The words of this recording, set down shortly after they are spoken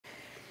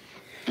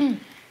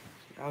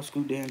I'll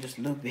scoot down just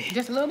a little bit.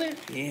 Just a little bit?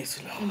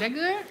 Yes, yeah, Is that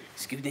good?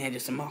 Scoot down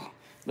just some more. A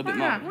little bit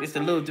more. Just a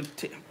little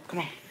bit. Come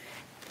on.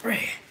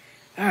 Right.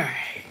 All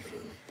right.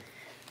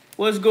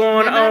 What's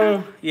going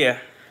on? Yeah.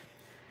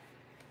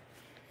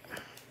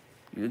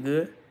 You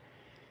good?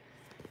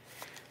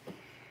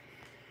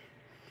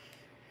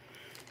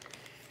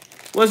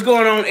 What's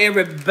going on,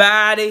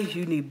 everybody?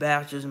 You need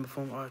baptism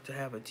before art to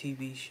have a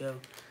TV show.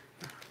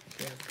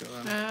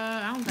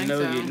 I don't think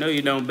so. No,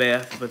 you don't,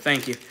 Beth, but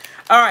thank you.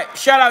 All right,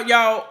 shout out,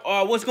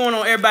 y'all. What's going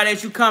on, everybody,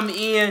 as you come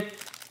in?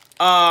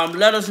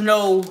 Let us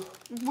know.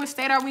 What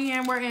state are we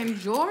in? We're in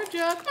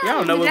Georgia.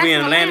 Y'all know where we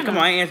in Atlanta. Come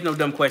on, I ain't answer no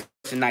dumb questions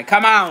tonight.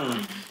 Come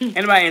on.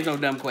 Anybody answer no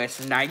dumb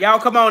questions tonight. Y'all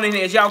come on in.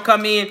 As y'all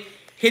come in,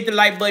 hit the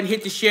like button,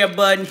 hit the share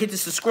button, hit the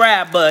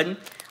subscribe button.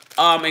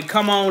 And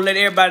come on, let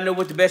everybody know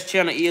what the best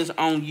channel is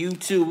on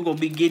YouTube. We're going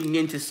to be getting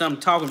into something,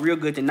 talking real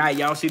good tonight.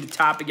 Y'all see the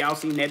topic. Y'all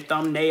seen that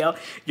thumbnail.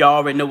 Y'all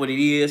already know what it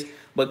is.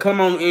 But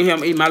come on in here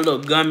and eat my little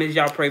gummies.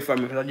 Y'all pray for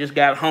me because I just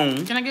got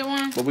home. Can I get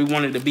one? But we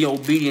wanted to be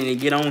obedient and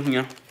get on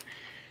here.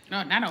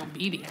 No, not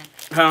obedient.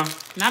 Huh?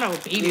 Not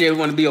obedient. Yeah, we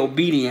want to be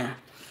obedient.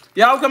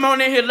 Y'all come on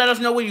in here. Let us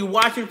know where you're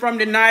watching from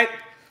tonight.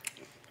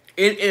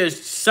 It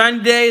is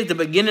Sunday, the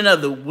beginning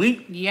of the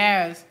week.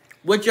 Yes.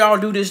 What y'all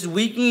do this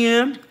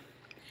weekend?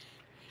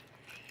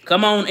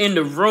 Come on in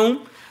the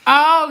room.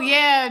 Oh,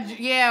 yeah.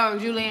 Yeah,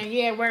 Julian.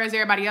 Yeah, where is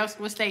everybody else?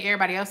 What state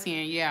everybody else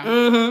in? Yeah.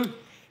 Mm-hmm.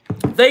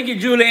 Thank you,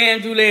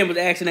 Julianne. Julianne was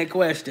asking that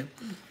question.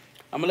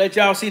 I'm going to let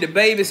y'all see the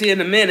babies here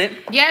in a minute.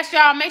 Yes,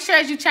 y'all. Make sure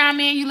as you chime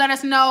in, you let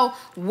us know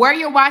where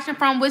you're watching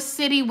from, what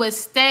city, what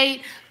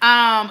state.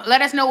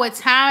 Let us know what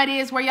time it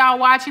is where y'all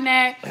watching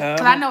at.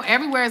 Because I know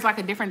everywhere is like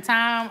a different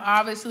time,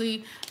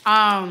 obviously.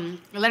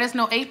 Let us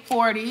know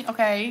 8:40.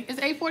 Okay. Is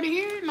 8:40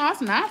 here? No, it's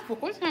 9:40.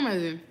 What time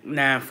is it?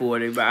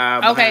 9:40.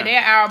 But okay, they're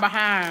an hour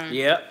behind.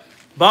 Yep.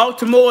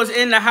 Baltimore's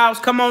in the house.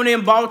 Come on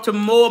in,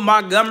 Baltimore,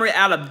 Montgomery,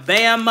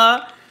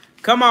 Alabama.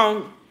 Come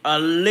on,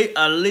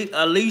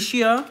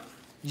 Alicia,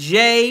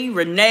 Jay,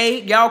 Renee.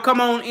 Y'all come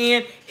on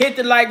in. Hit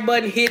the like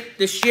button. Hit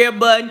the share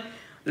button.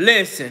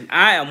 Listen,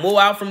 I am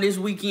more out from this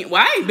weekend.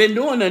 Well, I ain't been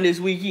doing nothing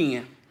this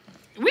weekend.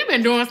 We've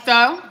been doing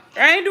stuff.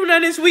 I ain't doing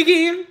nothing this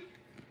weekend.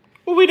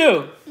 What we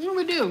do? What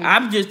we do?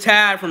 I'm just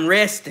tired from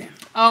resting.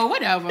 Oh,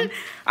 whatever.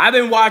 I've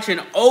been watching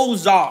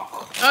Ozark.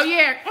 Oh,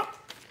 yeah.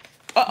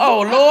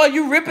 Uh-oh, Lord,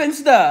 you ripping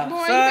stuff.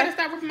 Boy, son. you better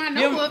stop ripping my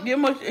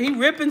notebook. He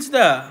ripping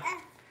stuff.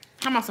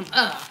 How about some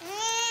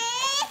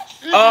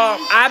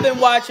I've been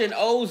watching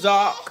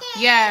Ozark.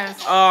 Yes.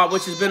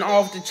 Which has been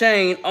off the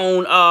chain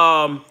on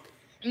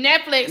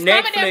Netflix.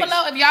 Comment down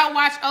below if y'all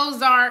watch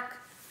Ozark.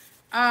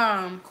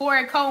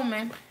 Corey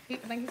Coleman. I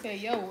think he said,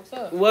 yo, what's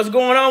up? What's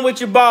going on with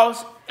your boss?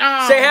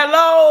 Say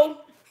hello.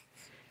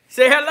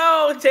 Say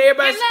hello to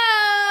everybody.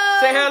 Hello.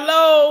 Say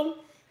hello.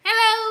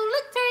 Hello.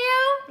 Look,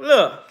 Teo.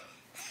 Look.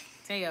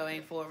 Teo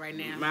ain't for it right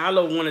now. I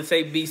don't want to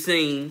say be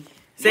seen.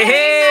 Say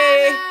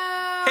hey.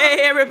 Hello.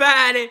 Hey,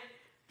 everybody.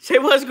 Say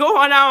what's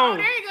going on.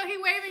 Oh, there you go. He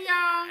waving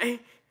y'all.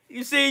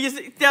 You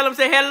see, tell him,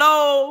 say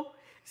hello.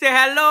 Say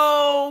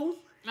hello.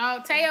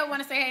 Oh, Teo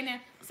want to say hey now.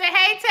 Say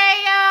hey,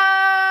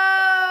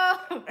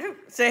 Teo.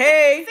 Say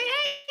hey. Say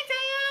hey,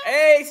 Teo.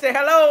 Hey, say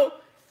hello.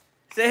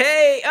 Say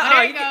hey.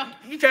 There you go.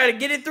 You try to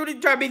get it through,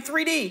 try to be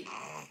 3D.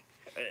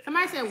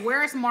 Somebody said,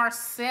 where's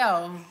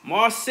Marcel?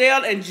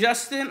 Marcel and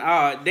Justin,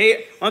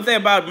 one thing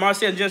about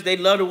Marcel and Justin, they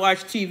love to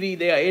watch TV.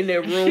 They are in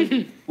their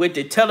room with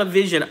the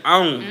television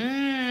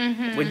on.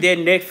 With their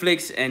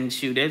Netflix and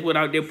shoot. That's what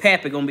their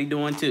pappy gonna be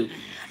doing too.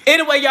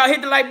 Anyway, y'all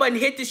hit the like button,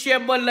 hit the share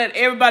button, let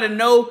everybody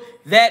know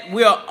that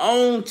we're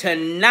on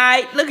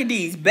tonight. Look at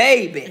these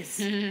babies.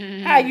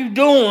 How you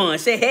doing?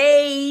 Say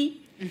hey.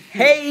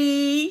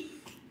 Hey.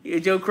 You're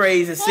your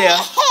crazy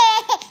self.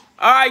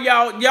 All right,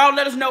 y'all. Y'all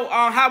let us know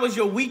how was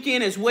your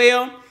weekend as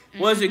well.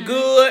 Was it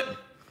good?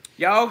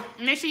 Y'all.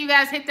 Make sure you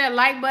guys hit that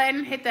like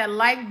button. Hit that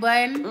like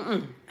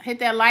button. Hit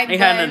that like button.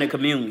 They had none of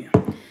communion.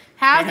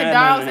 How's the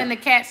dogs and the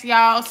cats,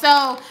 y'all?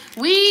 So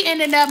we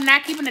ended up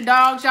not keeping the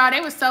dogs, y'all. They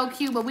were so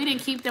cute, but we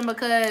didn't keep them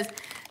because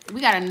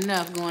we got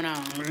enough going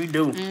on. We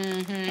do. But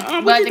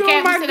the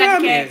cats, we still got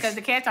the cats because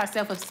the cats are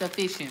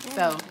self-sufficient.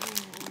 So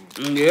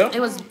yeah, it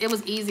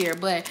was easier.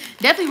 But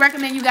definitely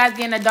recommend you guys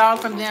getting a dog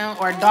from them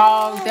or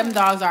dogs. Them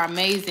dogs are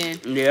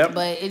amazing. Yeah.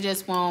 But it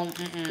just won't.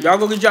 Y'all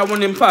go get y'all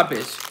one of them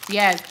puppies.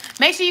 Yes.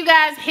 Make sure you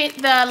guys hit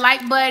the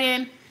like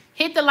button.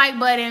 Hit the like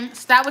button.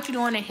 Stop what you're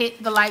doing and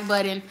hit the like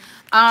button.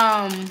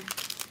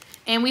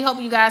 And we hope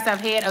you guys have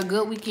had a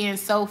good weekend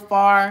so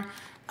far.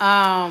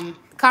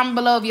 Comment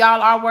below if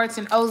y'all are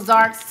watching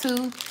Ozarks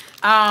too.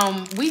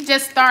 We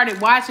just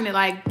started watching it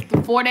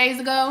like 4 days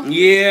ago.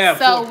 Yeah.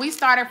 So we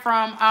started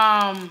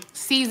from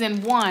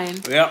season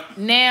 1. Yep.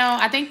 Now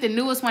I think the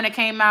newest one that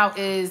came out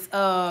is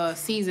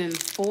season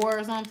 4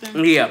 or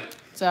something. Yeah.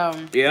 So.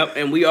 Yep.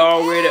 And we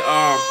already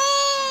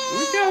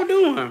what y'all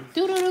doing?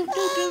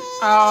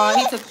 Oh,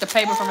 he took the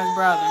paper from his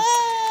brother.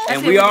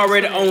 And we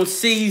already on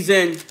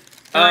season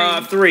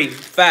 3,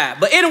 5.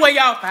 But anyway,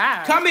 y'all,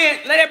 come in.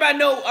 Let everybody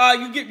know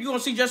you gonna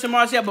see Justin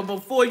Marcel. But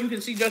before you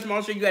can see Justin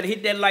Marcel, you gotta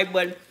hit that like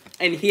button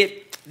and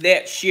hit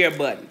that share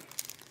button.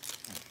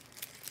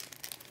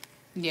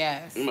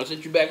 Yes. I'm gonna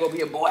sit you back over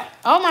here, boy.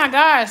 Oh my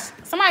gosh.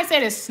 Somebody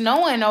said it's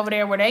snowing over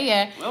there where they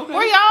at. Okay.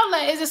 Where y'all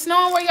at? Is it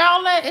snowing where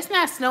y'all at? It's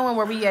not snowing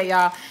where we at,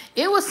 y'all.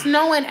 It was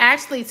snowing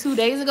actually 2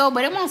 days ago,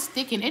 but it won't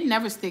stick in. It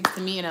never sticks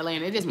to me in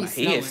Atlanta. It just be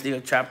snowing. My head's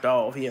still chopped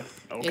off here.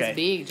 Okay. It's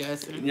big,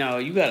 Justin. No,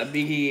 you got a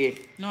big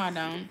head. No, I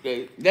don't.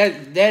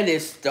 That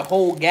is the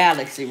whole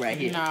galaxy right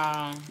here.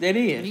 No. That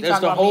is. You That's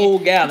the whole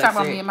galaxy. You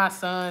talk about me and my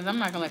sons. I'm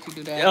not gonna let you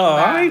do that. Oh,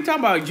 I ain't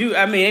talking about you.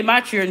 I mean, they my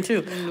children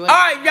too. All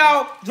right,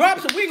 y'all. Drop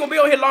some. We ain't gonna be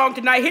on here long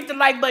tonight. Hit the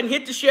like button.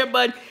 Hit the share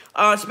button.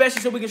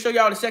 Especially so we can show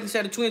y'all the second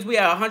set of twins. We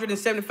have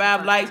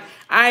 175 likes.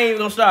 I ain't even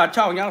gonna start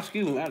talking. Y'all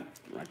excuse me. I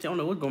don't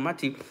know what's going on my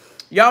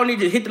teeth. Y'all need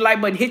to hit the like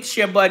button. Hit the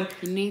share button.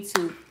 You need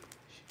to.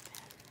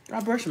 I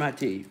brush my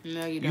teeth.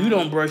 No, you don't. You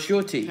don't brush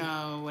your teeth.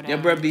 No, whatever.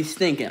 Your breath be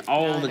stinking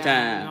all the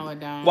time. No,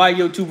 it don't. Why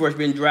your toothbrush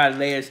been dry the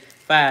last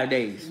 5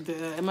 days?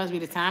 It must be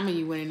the timing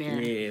you went in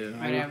there. Yeah.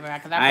 Whatever.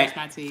 Because I brush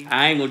my teeth.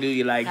 I ain't gonna do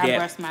you like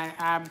that.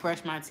 I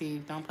brush my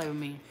teeth. Don't play with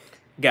me.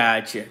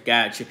 Gotcha.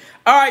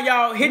 All right,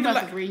 y'all. Hit the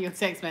like. Read your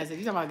text message.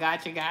 You talking about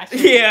gotcha.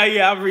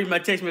 Yeah. I'm reading my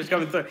text message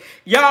coming through.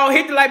 Y'all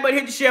hit the like button,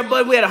 hit the share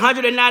button. We had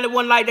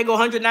 191 likes. They go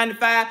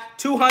 195,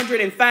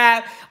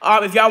 205.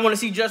 If y'all want to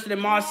see Justin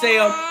and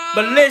Marcel.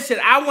 But listen,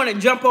 I want to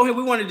jump on here.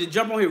 We wanted to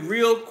jump on here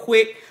real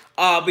quick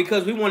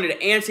because we wanted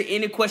to answer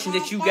any questions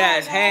that you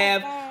guys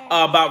have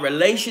about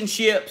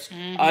relationships.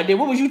 Then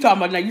what was you talking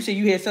about now? You said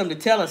you had something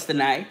to tell us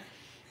tonight.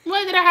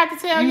 What did I have to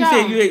tell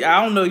y'all? You said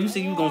I don't know. You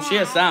said you was gonna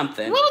share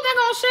something. What was I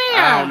gonna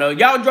share? I don't know.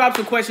 Y'all drop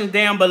some questions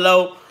down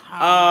below,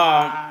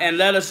 and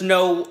let us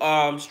know.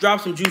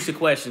 Drop some juicy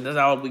questions. That's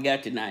all we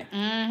got tonight.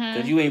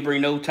 Cause you ain't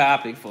bring no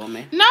topic for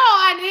me. No,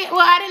 I didn't.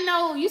 Well, I didn't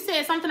know. You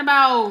said something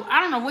about I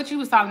don't know what you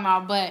was talking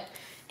about, but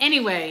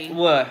anyway.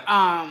 What?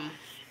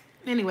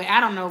 Anyway,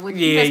 I don't know what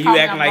you. Yeah, you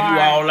acting like you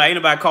all like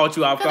anybody caught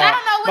you off guard. I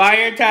don't know what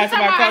every time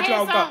somebody caught you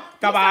off guard.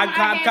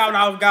 I'm caught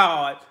off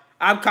guard.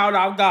 I'm caught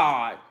off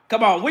guard.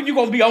 Come on, when you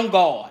gonna be on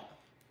guard?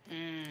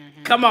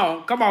 Come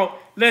on.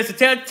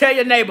 Listen, tell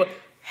your neighbor,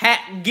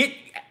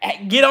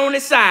 get on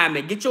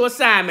assignment. Get your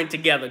assignment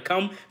together.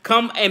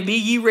 Come and be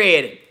ye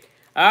ready.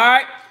 All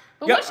right.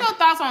 But what's your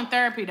thoughts on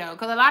therapy though?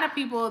 Because a lot of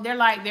people they're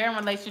in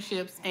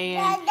relationships and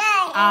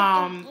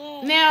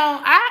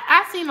now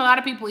I seen a lot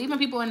of people, even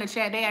people in the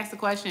chat, they asked the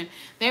question.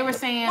 They were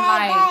saying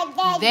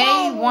like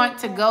they want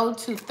to go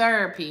to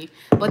therapy,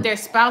 but their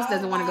spouse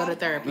doesn't want to go to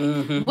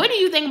therapy. What do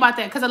you think about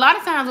that? Because a lot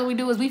of times what we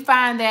do is we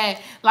find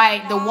that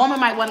like the woman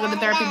might want to go to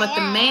therapy, but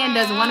the man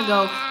doesn't want to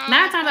go.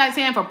 9 times out of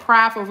 10 for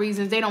prideful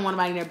reasons. They don't want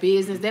nobody in their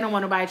business. They don't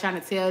want nobody trying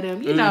to tell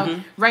them, you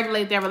know,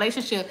 regulate their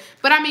relationship.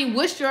 But I mean,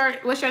 what's your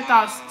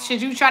thoughts?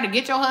 Should you try to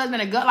get your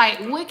husband a gut?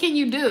 Like, what can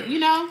you do? You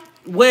know?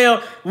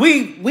 Well,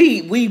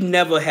 we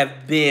never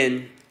have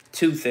been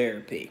to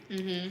therapy.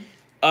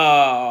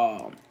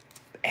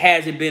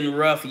 Has it been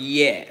rough?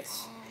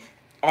 Yes.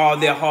 Are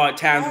there hard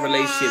times in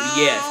relationship?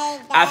 Yes.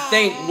 I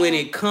think when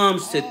it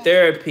comes to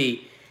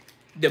therapy,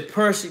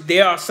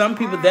 there are some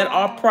people that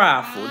are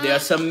prideful. There are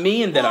some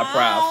men that are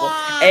prideful,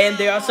 and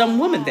there are some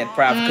women that are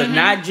prideful. Because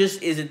not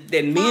just is it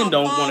that men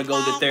don't want to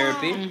go to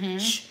therapy.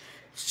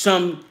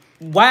 Some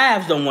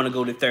wives don't want to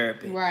go to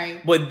therapy.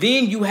 Right. But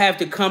then you have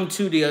to come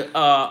to the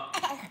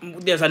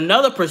there's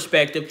another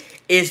perspective.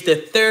 Is the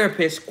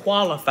therapist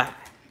qualified?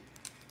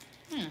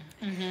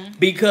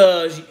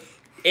 Because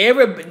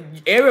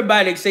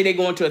everybody say they're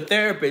going to a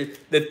therapist,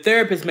 the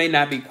therapist may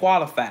not be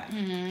qualified.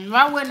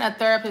 Why wouldn't a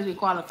therapist be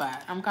qualified?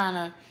 I'm kind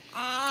of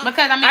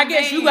because I mean I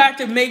guess you got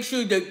to make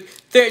sure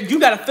that you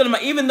got to fill them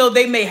out. Even though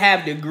they may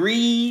have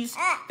degrees,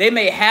 they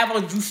may have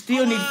you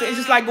still need. It's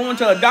just like going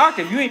to a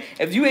doctor.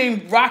 If you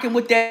ain't rocking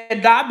with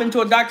that doctor, I've been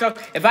to a doctor.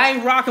 If I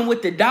ain't rocking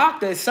with the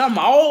doctor, it's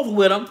something off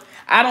with them.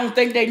 I don't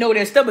think they know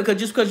their stuff because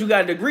just because you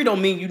got a degree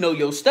don't mean you know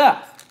your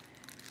stuff.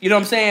 You know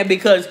what I'm saying?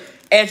 Because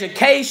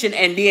education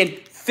and then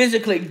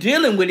physically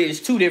dealing with it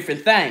is two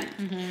different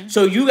things.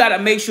 So you got to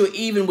make sure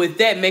even with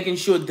that, making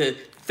sure the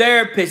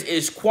therapist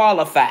is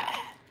qualified.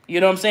 You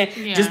know what I'm saying?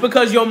 Yeah. Just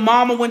because your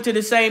mama went to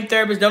the same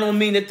therapist, that don't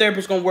mean the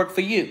therapist gonna work for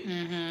you.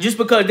 Just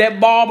because that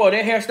barber or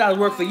that hairstylist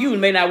work for you, it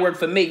may not work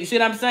for me. You see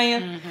what I'm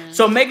saying?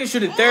 So making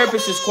sure the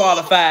therapist is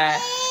qualified,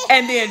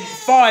 and then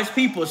as far as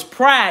people's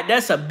pride,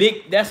 that's a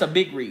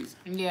big reason.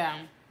 Yeah,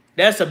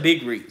 that's a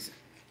big reason.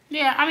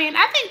 Yeah, I mean,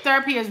 I think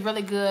therapy is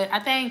really good. I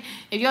think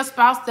if your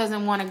spouse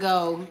doesn't want to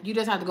go, you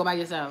just have to go by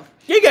yourself.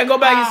 You gotta go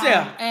by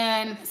yourself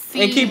and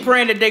see, and keep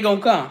praying that they gonna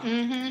come.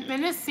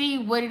 And just see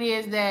what it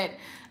is that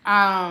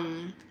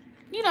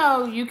you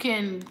know, you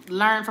can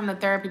learn from the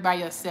therapy by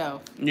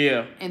yourself.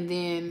 Yeah. And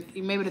then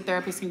maybe the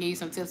therapist can give you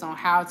some tips on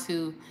how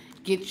to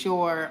get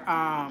your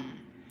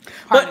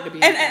partner to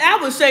be. And I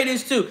would say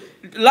this too.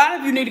 A lot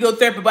of you need to go to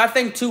therapy, but I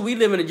think too, we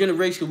live in a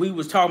generation, we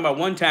was talking about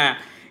one time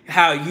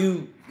how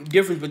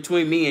difference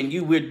between me and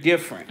you, we're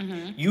different.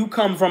 You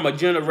come from a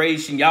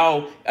generation,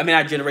 y'all, I mean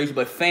not generation,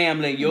 but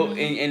family,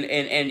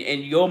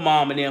 and your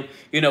mom and them,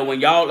 you know,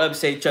 when y'all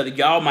upset each other,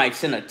 y'all might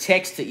send a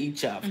text to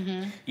each other.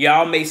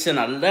 Y'all may send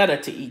a letter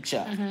to each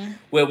other.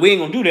 Well, we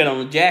ain't gonna do that on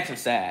the Jackson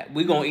side.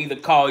 We're gonna either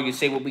call you,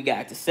 say what we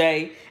got to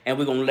say, and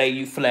we're gonna lay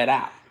you flat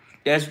out.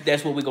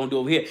 That's what we're gonna do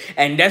over here,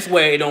 and that's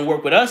where it don't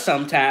work with us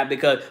sometimes,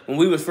 because when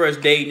we was first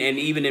dating and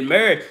even in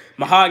marriage,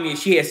 MaHogany,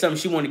 she had something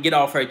she wanted to get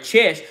off her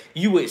chest.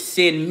 You would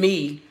send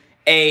me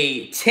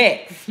a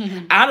text.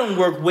 I don't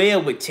work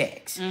well with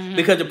text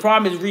because the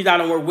problem is the reason I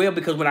don't work well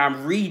because when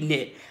I'm reading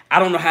it, I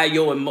don't know how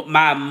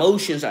my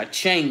emotions are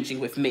changing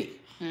with me.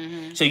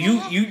 So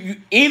you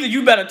either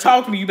you better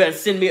talk to me, you better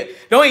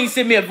don't even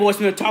send me a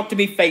voicemail. Talk to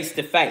me face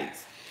to face.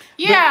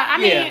 Yeah, I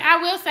mean, I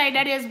will say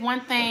that is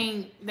one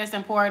thing that's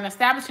important,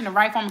 establishing the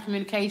right form of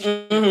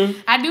communication.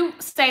 I do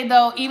say,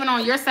 though, even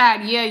on your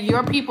side, yeah,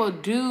 your people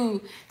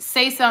do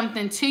say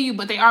something to you,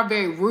 but they are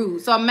very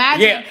rude. So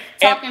imagine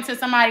talking to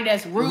somebody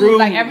that's rude.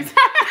 Like every time.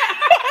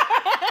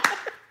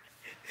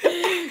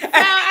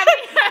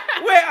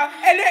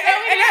 And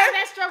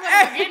that struggle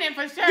at the beginning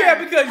for sure. Yeah,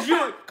 because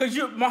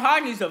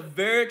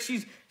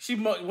MaHogany's she's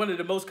one of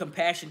the most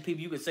compassionate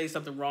people. You can say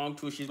something wrong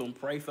to her, she's gonna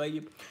pray for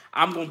you.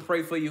 I'm gonna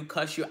pray for you,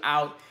 cuss you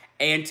out,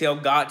 and tell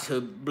God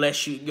to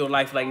bless your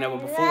life like never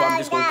before. I'm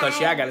just gonna cuss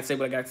you out. I gotta say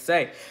what I got to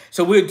say.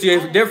 So we're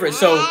different.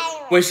 So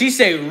when she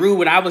said rude,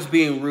 when I was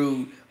being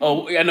rude,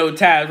 I know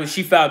times when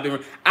she felt being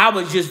rude, I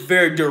was just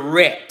very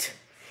direct.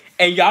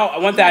 And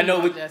y'all, one thing I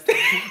know.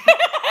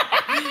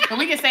 But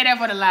we can say that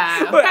for the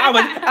live. But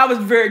I was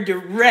very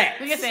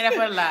direct. We can say that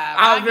for the live.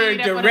 I was very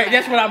direct.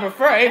 That's what I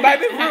prefer. It might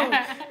be rude.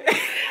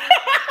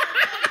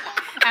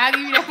 I'll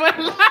give you that for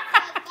the live.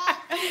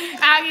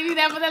 I'll give you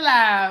that for the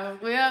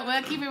live.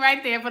 We'll keep it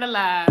right there for the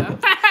live.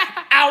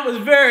 I was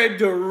very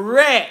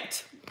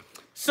direct.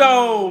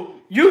 So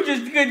you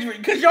just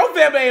because your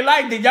family ain't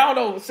like that, y'all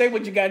don't say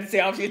what you got to say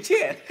off your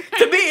chest.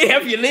 To me, it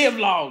helps you live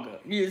longer.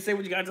 You just say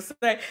what you got to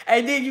say,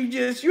 and then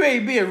you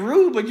ain't being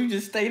rude, but you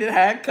just state it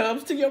how it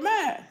comes to your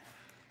mind.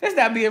 That's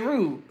not being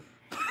rude.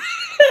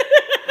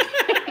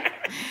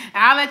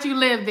 I'll let you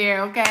live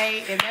there,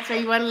 okay? If that's where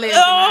you want to live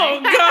tonight.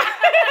 Oh, God.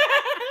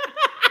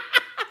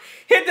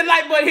 Hit the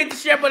like button, hit the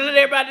share button, let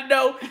everybody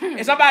know.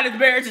 If somebody's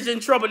marriage is in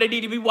trouble, they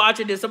need to be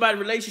watching this. Somebody's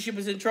relationship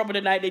is in trouble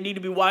tonight, they need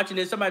to be watching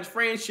this. Somebody's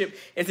friendship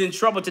is in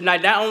trouble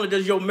tonight. Not only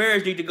does your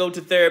marriage need to go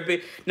to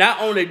therapy, not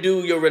only do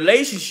your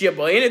relationship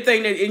or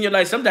anything that in your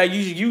life, sometimes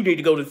you need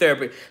to go to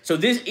therapy. So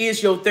this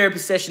is your therapy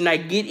session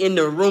night. Get in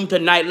the room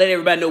tonight. Let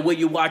everybody know where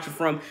you're watching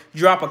from.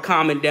 Drop a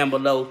comment down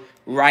below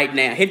right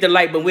now. Hit the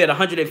like button. We're at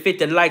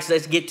 150 likes.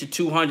 Let's get to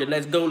 200.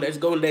 Let's go. We're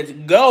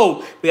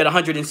at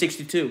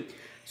 162.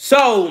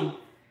 So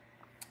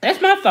that's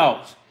my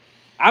thoughts.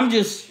 I'm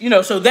just,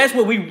 so that's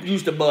what we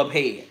used to bump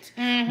heads.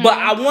 But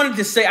I wanted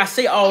to say, I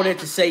say all that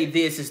to say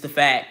this is the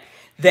fact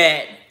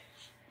that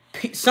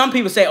some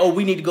people say,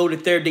 we need to go to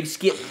therapy. They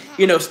skip,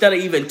 instead of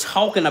even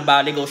talking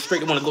about it, they want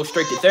to go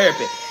straight to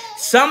therapy.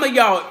 Some of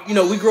y'all,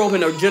 we grew up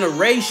in a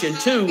generation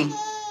too.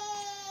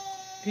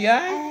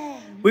 Yeah.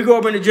 We grew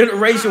up in a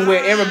generation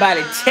where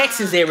everybody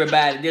texts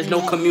everybody. There's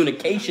no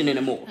communication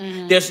anymore.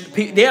 There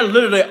are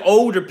literally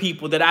older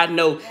people that I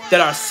know that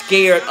are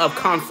scared of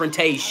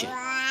confrontation.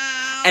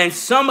 And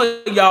some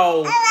of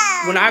y'all,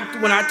 when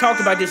I talked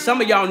about this, some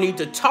of y'all need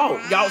to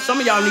talk. Some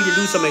of y'all need to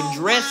do some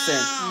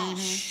addressing.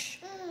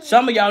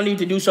 Some of y'all need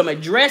to do some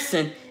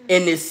addressing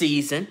in this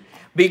season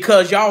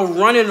because y'all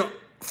running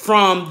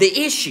from the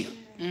issue.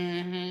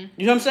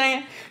 You know what I'm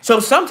saying? So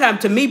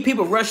sometimes, to me,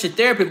 people rush to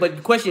therapy, but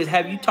the question is,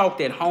 have you talked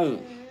at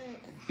home?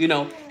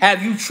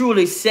 Have you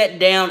truly sat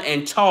down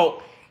and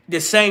talked the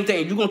same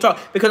thing? You're going to talk,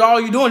 because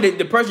all you're doing,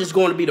 the person is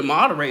going to be the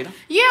moderator.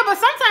 Yeah, but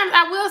sometimes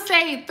I will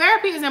say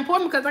therapy is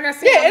important because, like I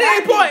said, it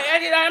ain't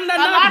important. A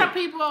lot of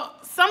people,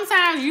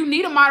 sometimes you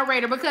need a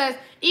moderator because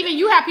even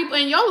you have people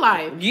in your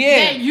life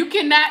that you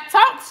cannot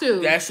talk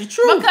to. That's the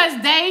truth.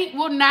 Because they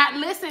will not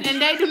listen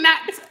and they do not.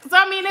 So,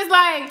 I mean, it's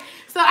like...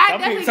 So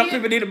some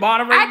people need to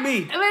moderate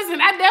me.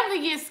 Listen, I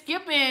definitely get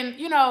skipping,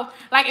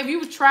 like if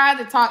you try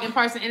to talk in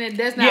person and it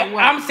does not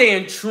work. I'm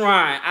saying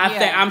trying.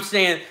 I'm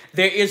saying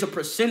there is a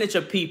percentage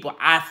of people,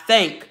 I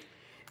think,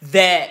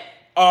 that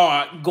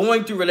are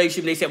going through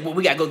relationship. They say, well,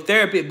 we got to go to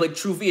therapy. But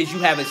truth is, you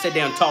haven't sat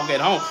down and talked at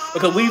home.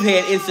 Because we've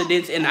had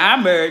incidents in our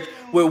marriage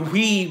where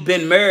we've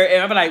been married.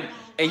 And I'm like,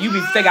 and you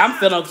be thinking I'm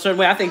feeling a certain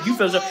way. I think you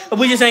feel so. But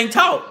we just ain't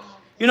talk.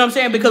 You know what I'm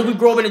saying? Because we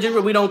grow up in a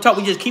generation, we don't talk.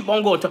 We just keep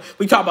on going.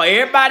 We talk about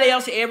everybody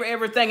else,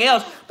 everything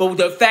else. But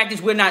the fact is,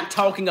 we're not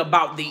talking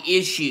about the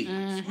issue.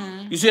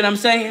 You see what I'm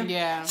saying?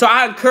 Yeah. So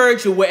I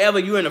encourage you, wherever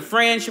you're in a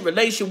friendship,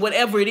 relationship,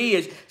 whatever it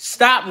is,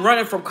 stop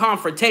running from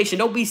confrontation.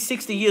 Don't be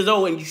 60 years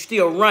old and you're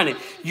still running.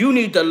 You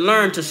need to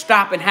learn to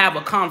stop and have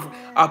a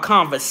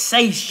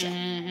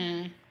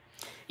conversation.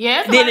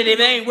 Yeah, then if it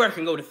ain't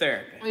working, go to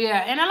therapy.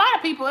 Yeah, and a lot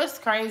of people, it's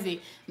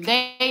crazy.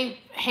 They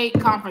hate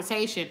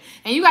confrontation.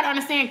 And you got to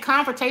understand,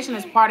 confrontation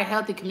is part of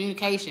healthy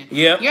communication.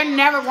 Yep. You're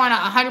never going to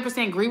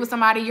 100% agree with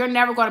somebody. You're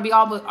never going to be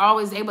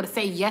always able to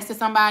say yes to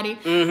somebody.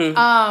 Go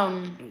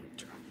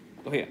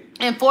ahead.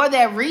 And for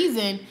that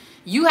reason,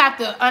 you have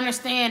to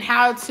understand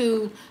how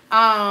to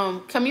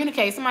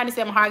communicate. Somebody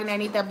said, MaHogany, I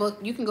need that book.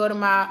 You can go to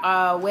my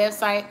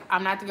website,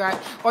 I'm not the guy,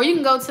 or you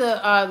can go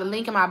to the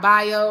link in my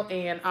bio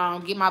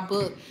and get my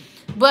book.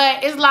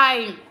 But it's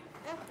like,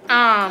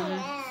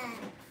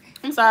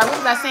 I'm sorry, what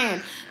was I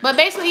saying? But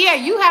basically, yeah,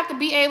 you have to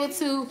be able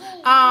to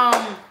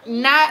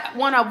not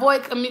want to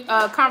avoid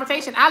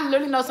confrontation. I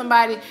literally know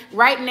somebody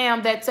right now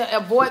that to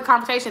avoid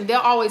confrontation, they'll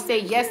always say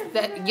yes to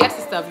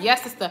stuff,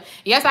 yes to stuff.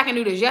 Yes, I can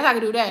do this. Yes, I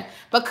can do that.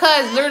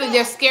 Because literally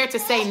they're scared to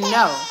say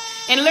no.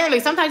 And literally,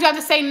 sometimes you have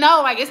to say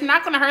no. Like, it's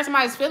not going to hurt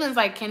somebody's feelings.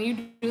 Like, can you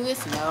do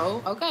this?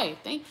 No. Okay,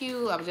 thank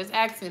you. I was just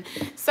asking.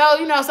 So,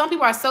 you know, some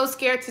people are so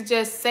scared to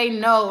just say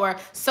no, or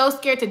so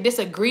scared to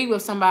disagree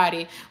with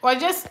somebody, or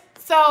just...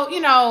 So, you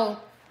know,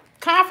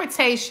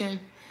 confrontation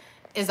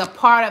is a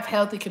part of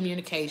healthy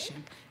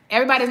communication.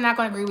 Everybody's not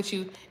going to agree with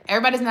you.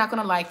 Everybody's not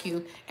going to like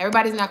you.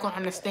 Everybody's not going to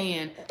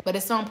understand. But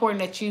it's so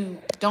important that you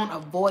don't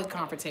avoid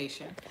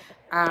confrontation,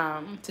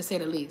 to say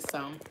the least.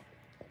 So,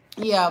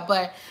 yeah,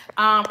 but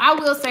I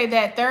will say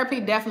that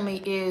therapy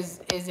definitely is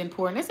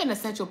important. It's an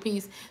essential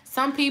piece.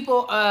 Some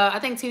people, I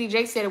think T.D.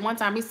 Jake said it one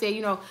time. He said,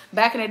 you know,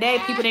 back in the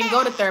day, people didn't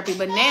go to therapy.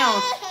 But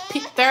now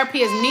therapy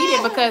is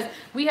needed because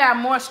we have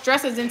more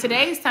stresses in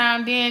today's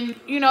time than,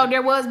 you know,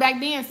 there was back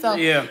then. So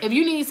if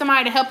you need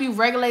somebody to help you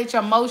regulate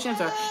your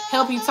emotions or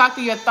help you talk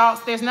through your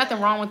thoughts, there's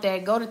nothing wrong with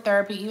that. Go to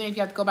therapy, even if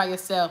you have to go by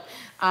yourself.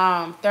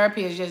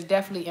 Therapy is just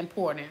definitely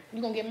important.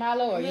 You going to get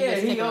Milo? Or you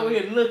just he over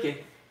here looking.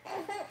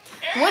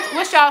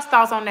 What's y'all's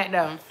thoughts on that,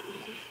 though?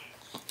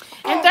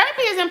 And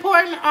therapy is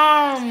important.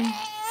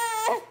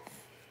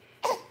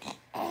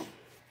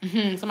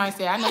 Somebody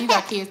said, I know you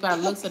got kids by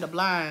the looks of the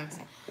blinds.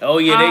 Oh,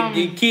 yeah,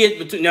 the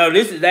kids. No,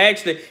 this is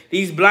actually,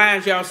 these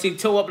blinds y'all see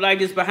toe up like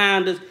this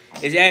behind us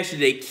is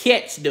actually the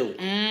cat's doing.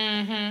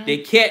 The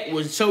cat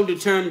was so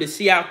determined to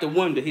see out the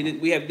window.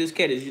 We have this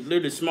cat is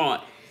literally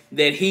smart.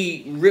 That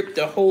he cut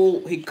the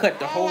whole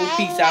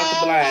piece out the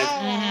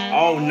blinds,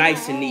 all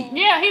nice and neat.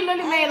 Yeah, he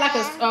literally made like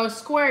a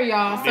square,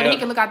 y'all, so that he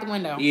can look out the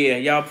window. Yeah,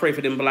 y'all pray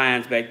for them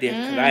blinds back there,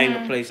 because I ain't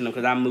replacing them,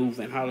 because I'm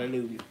moving,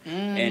 hallelujah.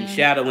 And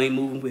Shadow ain't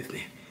moving with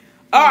me.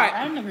 All right.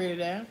 I didn't agree to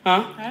that.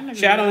 Huh?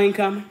 Shadow ain't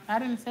coming? I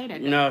didn't say that.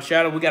 No,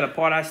 Shadow, we got to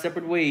part our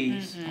separate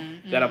ways.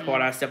 Got to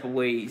part our separate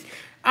ways.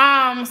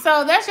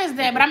 So that's just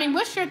that. But I mean,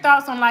 what's your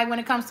thoughts on like when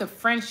it comes to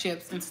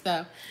friendships and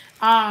stuff?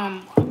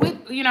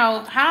 You know,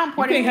 how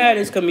important... You can have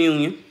this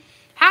communion.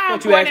 How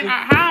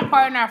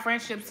important are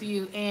friendships to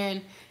you,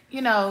 and,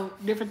 you know,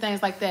 different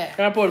things like that?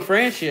 How important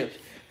friendships?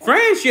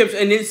 Friendships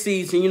in this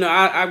season, you know,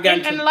 I've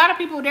gotten... And a lot of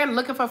people, they're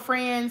looking for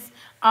friends,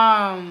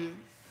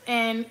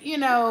 and, you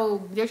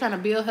know, they're trying to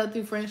build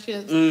healthy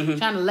friendships,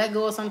 trying to let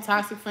go of some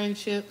toxic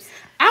friendships.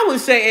 I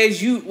would say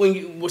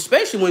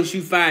especially once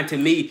you find, to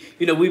me,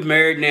 you know, we've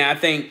married now, I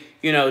think,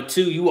 you know,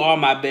 you are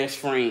my best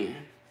friend.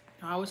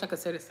 I wish I could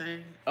say the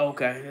same.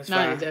 Okay, that's fine.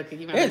 No, you're joking.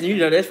 You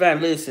know, that's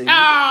fine. Listen.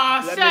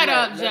 Oh, shut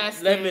up,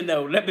 Justin. Let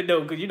me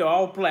know, because, you know, I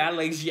don't play. I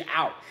lays you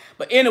out.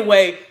 But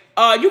anyway,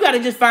 you got to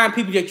just find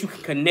people that you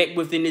can connect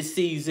with in this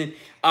season.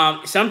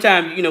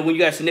 Sometimes, you know, when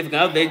you got a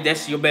significant other,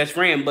 that's your best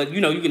friend. But,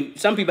 you know,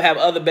 some people have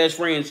other best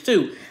friends,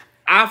 too.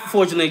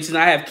 Fortunately, since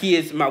I have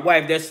kids, my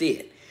wife, that's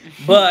it.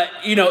 But,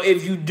 you know,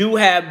 if you do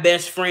have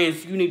best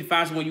friends, you need to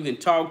find someone you can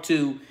talk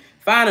to.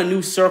 Find a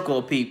new circle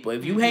of people.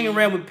 If you hang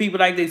around with people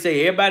like they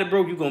say, everybody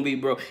broke, you're going to be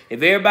broke.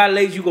 If everybody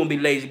lazy, you're going to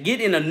be lazy.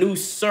 Get in a new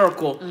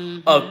circle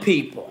of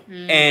people.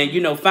 And, you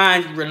know,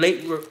 find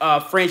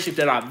friendships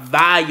that are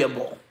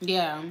valuable.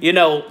 Yeah. You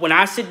know, when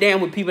I sit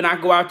down with people and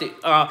I go out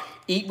to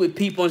eat with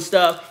people and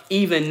stuff,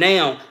 even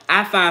now,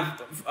 I find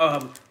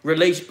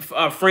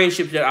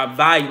friendships that are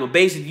valuable.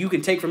 Basically, you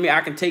can take from me, I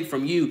can take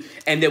from you,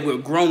 and that we're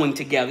growing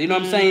together. You know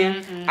what I'm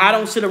saying? I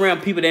don't sit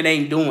around people that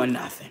ain't doing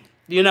nothing.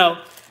 You know?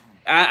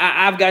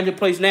 I've gotten to a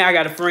place now, I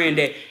got a friend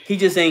that he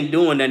just ain't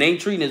doing nothing.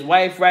 Ain't treating his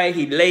wife right.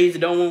 He lazy,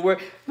 don't want to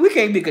work. We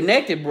can't be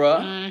connected,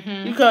 bro.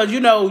 Because, you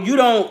know,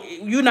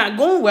 you're not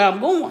going where I'm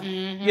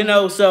going. You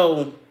know,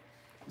 so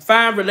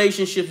find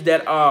relationships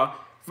that are,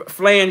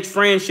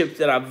 friendships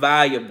that are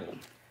valuable.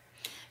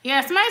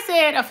 Yeah, somebody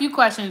said a few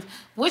questions.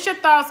 What's your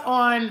thoughts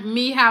on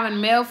me having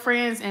male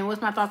friends, and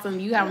what's my thoughts on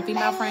you having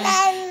female friends?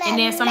 And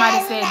then somebody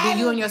said, do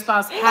you and your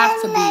spouse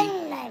have to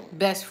be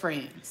best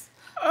friends?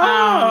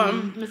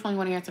 Which one you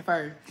want to answer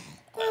first?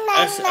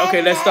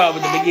 Okay, let's start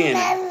with the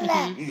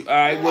beginning. All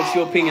right, what's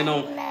your opinion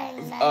on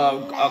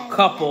a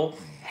couple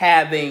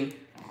having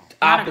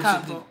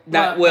opposite?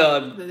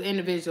 The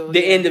individuals.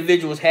 The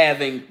individuals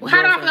having.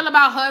 How do I feel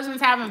about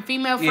husbands having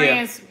female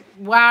friends,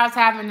 wives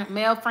having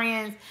male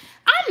friends?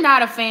 I'm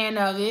not a fan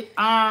of it.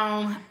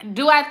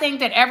 Do I think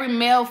that every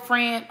male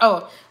friend,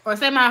 or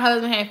say my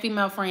husband had a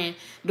female friend,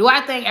 do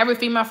I think every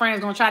female friend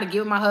is going to try to get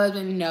with my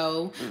husband?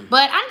 No.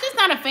 But I'm just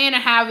not a fan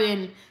of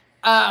having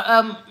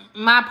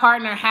my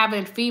partner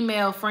having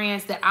female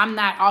friends that I'm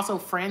not also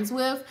friends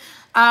with.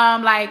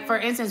 Like, for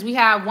instance, we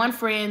have one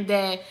friend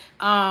that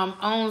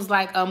owns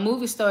like a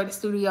movie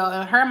studio,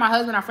 and her and my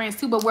husband are friends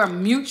too, but we're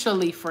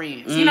mutually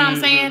friends. You know what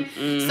I'm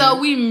saying? So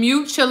we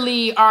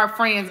mutually are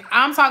friends.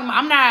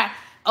 I'm not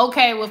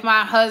okay with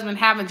my husband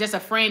having just a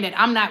friend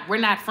that we're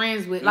not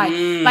friends with. Like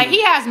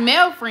he has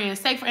male friends.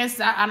 Take, for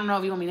instance, I don't know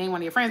if you want me to name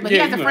one of your friends, but he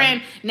has a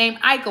friend named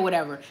Ike or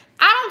whatever.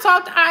 I don't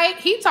talk to Ike.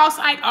 He talks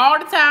to Ike all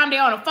the time.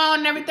 They're on the phone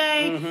and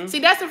everything. See,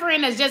 that's a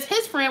friend that's just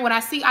his friend. When I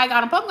see Ike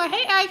out in public, like,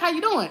 hey, Ike, how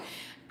you doing?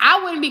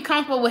 I wouldn't be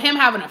comfortable with him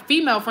having a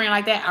female friend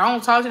like that. I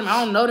don't talk to them.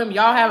 I don't know them.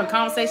 Y'all having a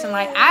conversation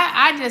like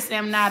I just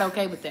am not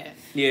okay with that.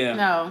 Yeah.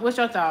 No. What's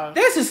your thought?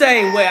 That's the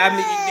same way. I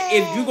mean,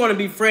 if you're going to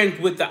be friends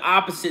with the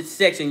opposite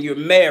sex and you're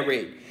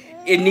married,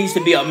 it needs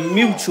to be a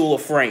mutual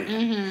friend.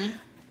 Mm-hmm.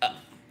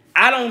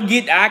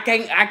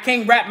 I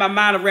can't wrap my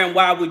mind around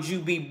why would you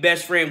be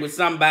best friend with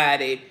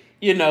somebody,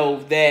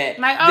 that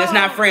that's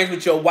not friends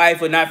with your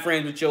wife or not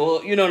friends with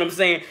your, you know what I'm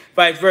saying?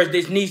 Vice versa.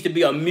 This needs to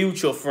be a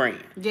mutual friend.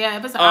 Yeah,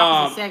 if it's the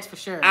opposite sex, for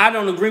sure. I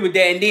don't agree with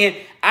that. And then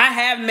I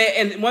have met,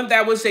 and one thing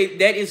I would say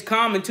that is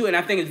common too, and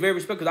I think it's very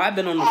respectful. I've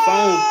been on the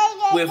phone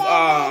with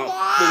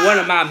one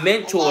of my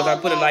mentors. I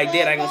put it like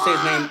that. I ain't gonna say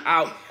his name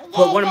out.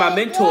 But one of my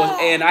mentors,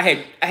 and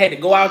I had to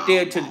go out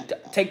there to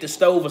take the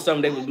stove or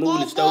something. They was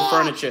moving the stove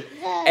furniture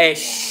and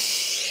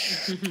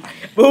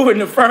moving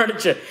the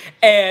furniture.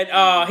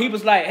 And he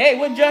was like, "Hey,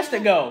 where'd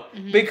Justin go?"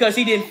 Because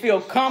he didn't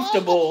feel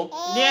comfortable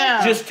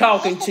just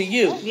talking to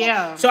you.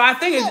 Yeah. So I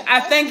think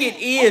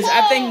it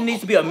needs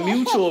to be a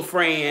mutual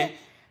friend,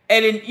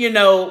 and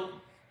then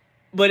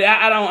but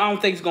I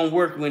don't think it's gonna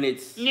work when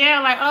it's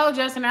like, oh,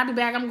 Justin, I'll be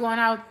back. I'm going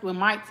out with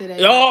Mike today.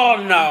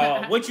 Oh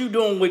no, what you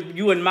doing with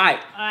you and Mike?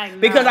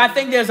 Because I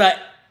think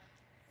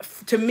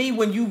to me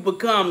when you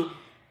become,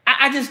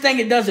 I just think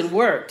it doesn't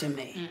work to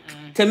me.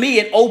 Mm-mm. To me,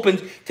 it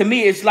opens. To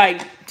me, it's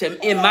like,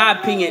 in my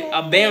opinion,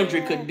 a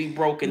boundary could be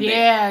broken.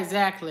 Yeah,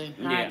 exactly.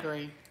 I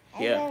agree.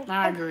 Yeah,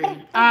 I agree.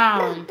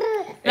 And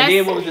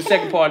then what was the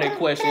second part of that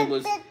question? It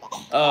was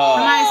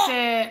somebody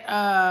said,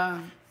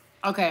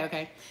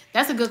 okay.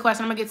 That's a good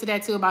question. I'm gonna get to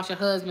that too about your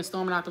husband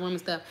storming out the room and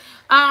stuff.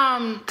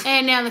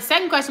 And now the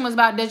second question was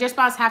about, does your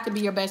spouse have to be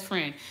your best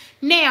friend?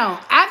 Now,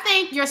 I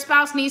think your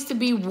spouse needs to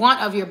be one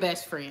of your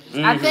best friends.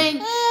 Mm-hmm. I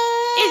think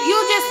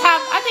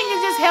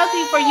it's just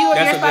healthy for you or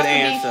your spouse to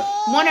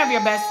be one of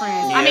your best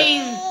friends. Yeah. I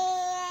mean,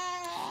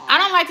 I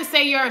don't like to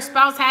say your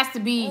spouse has to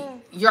be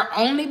your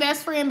only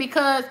best friend,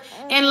 because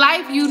in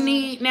life you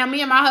need, now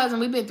me and my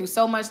husband, we've been through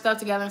so much stuff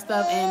together and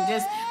stuff, and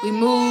just we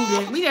moved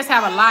and we just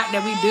have a lot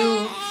that we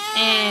do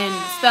and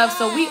stuff,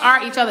 so we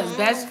are each other's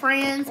best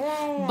friends.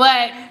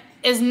 But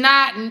we're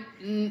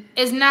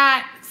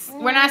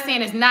not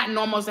saying it's not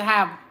normal to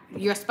have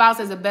your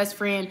spouse as a best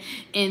friend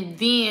and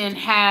then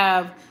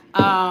have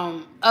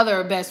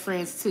other best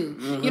friends too.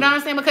 Mm-hmm. You know what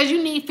I'm saying? Because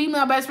you need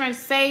female best friends.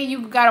 Say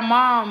you got a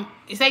mom,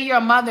 say you're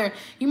a mother,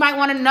 you might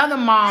want another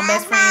mom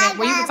best friend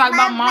where you can talk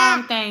about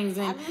mom things,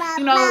 and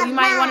you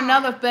might want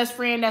another best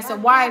friend that's a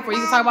wife where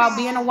you can talk about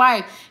being a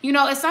wife.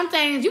 It's some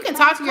things you can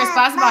talk to your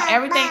spouse about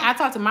everything. I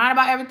talk to mine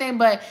about everything,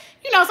 but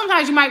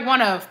sometimes you might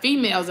want a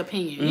female's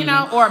opinion,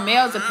 or a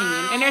male's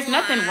opinion, and there's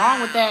nothing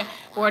wrong with that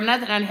or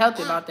nothing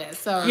unhealthy about that.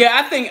 So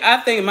yeah, I think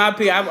in my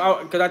opinion,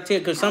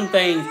 because some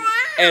things,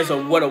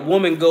 what a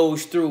woman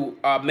goes through,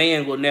 a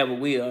man will never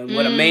will, and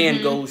what a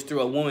man goes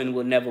through, a woman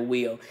will never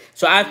will.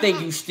 So I think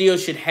you still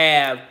should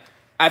have.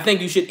 I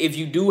think you should, if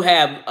you do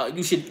have,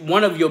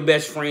 one of your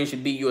best friends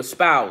should be your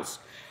spouse,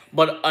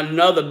 but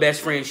another best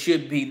friend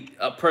should be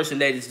a person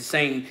that is the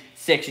same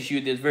sex as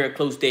you, that's very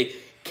close, that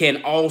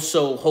can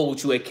also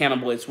hold you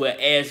accountable as well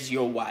as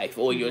your wife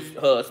or your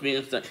husband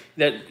and stuff.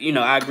 That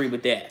I agree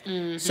with that.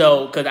 Mm-hmm.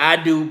 So, because I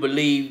do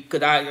believe,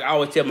 because I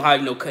always tell them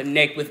how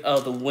connect with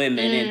other women,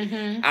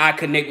 and I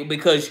connect with,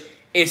 because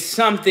it's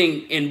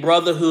something in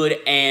brotherhood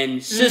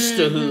and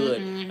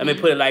sisterhood. Let me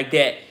put it like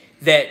that.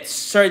 That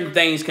certain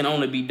things can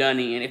only be done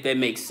in, if that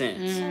makes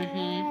sense.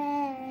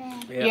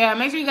 Mm-hmm. Yep. Yeah,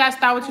 make sure you guys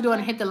start what you're doing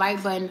and hit the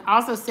like button.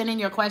 Also, send in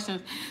your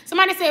questions.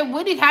 Somebody said,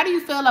 how do you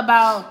feel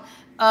about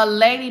a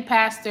lady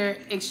pastor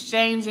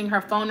exchanging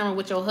her phone number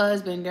with your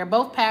husband? They're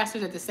both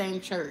pastors at the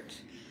same church.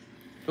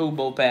 Who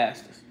both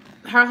pastors?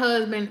 Her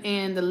husband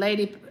and the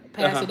lady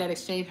pastor that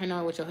exchanged her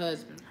number with her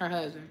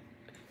husband.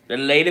 The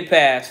lady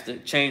pastor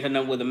changed her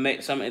number with a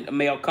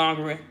male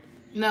congregant?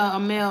 No, a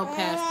male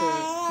pastor,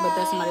 but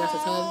that's somebody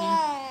else's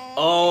husband.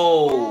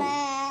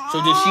 Oh,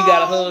 so did she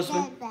got a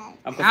husband?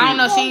 I don't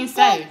know. She didn't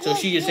say. So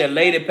she just said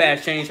lady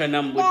pastor changed her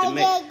number with her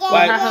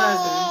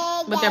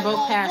husband, but they're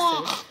both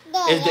pastors.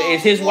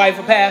 Is his wife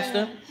a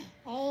pastor?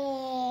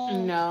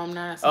 No, I'm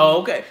not.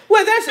 Oh, okay.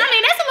 Well, that's a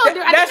little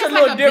different. That's a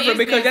little different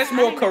because that's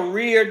more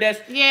career.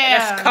 That's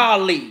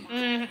colleague.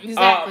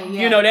 Exactly.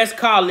 That's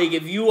colleague.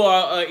 If you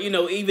are,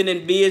 even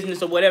in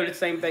business or whatever, the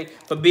same thing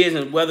for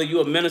business. Whether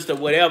you're a minister,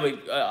 whatever,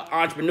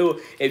 entrepreneur.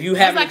 If you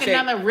have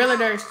another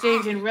realtor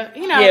exchanging, with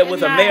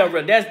a male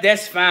realtor,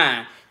 that's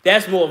fine.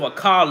 That's more of a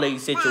colleague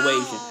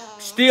situation.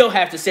 Still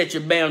have to set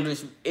your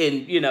boundaries with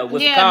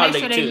a colleague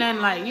make sure too.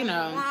 Nothing like Yeah,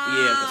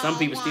 because some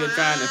people still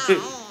trying to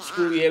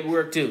screw you at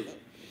work too.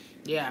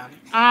 Yeah.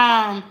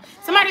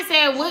 Somebody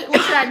said, what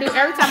should I do?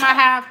 Every time I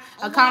have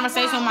a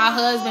conversation with my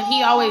husband,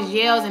 he always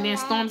yells and then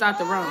storms out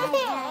the room.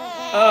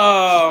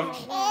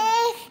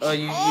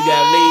 You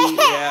gotta leave?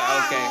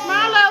 Yeah, okay.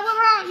 Marlo, what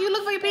wrong? You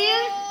look for your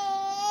pen?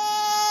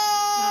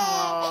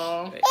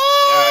 Oh.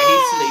 Alright,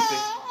 he's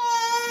sleeping.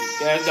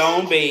 You guys go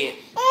on bed.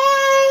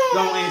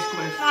 Don't answer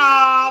questions.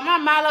 Oh, my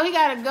Milo, he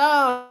gotta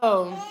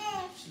go.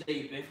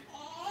 Sleeping.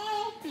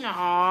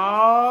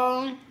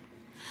 No.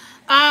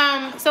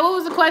 So what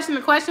was the question?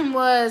 The question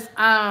was,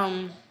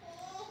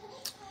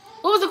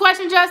 What was the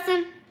question,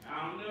 Justin?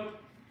 I don't know.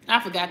 I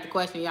forgot the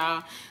question,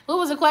 y'all. What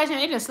was the question?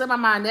 It just slipped my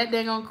mind that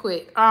dang on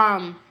quick.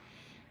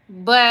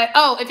 But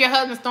if your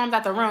husband storms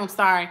out the room,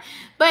 sorry.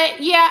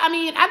 But yeah, I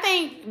mean, I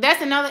think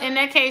that's another. In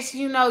that case,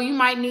 you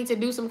might need to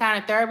do some kind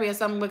of therapy or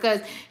something because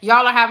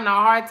y'all are having a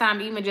hard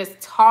time even just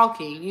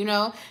talking.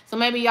 So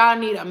maybe y'all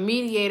need a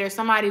mediator,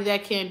 somebody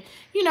that can,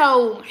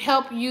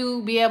 help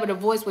you be able to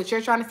voice what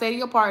you're trying to say to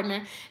your partner,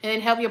 and then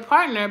help your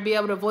partner be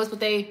able to voice what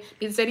they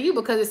need to say to you,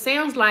 because it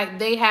sounds like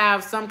they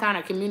have some kind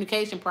of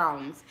communication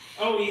problems.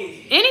 Oh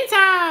yeah.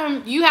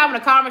 Anytime you having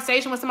a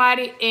conversation with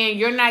somebody and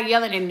you're not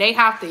yelling and they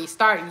have to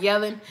start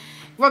yelling,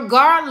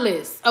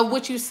 regardless of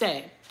what you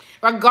say,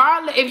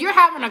 regardless, if you're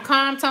having a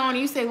calm tone and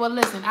you say, well,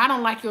 listen, I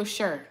don't like your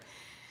shirt.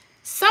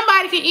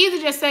 Somebody can either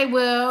just say,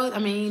 well, I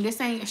mean, this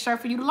ain't a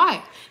shirt for you to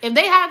like. If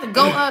they have to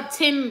go up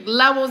 10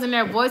 levels in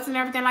their voice and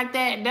everything like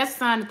that, that's a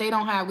sign that they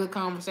don't have good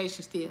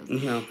conversation skills.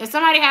 If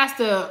somebody has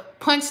to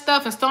punch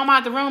stuff and storm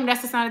out the room,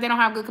 that's a sign that they don't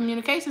have good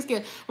communication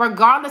skills,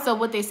 regardless of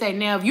what they say.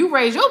 Now, if you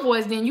raise your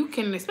voice, then you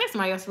can expect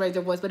somebody else to raise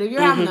their voice. But if you're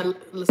having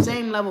the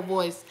same level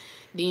voice,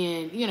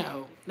 then,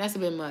 that's a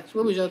bit much.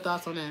 What was your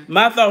thoughts on that?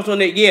 My thoughts on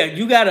that, yeah,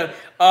 you got to...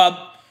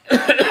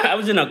 I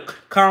was in a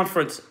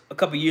conference a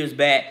couple years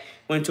back,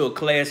 went to a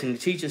class, and the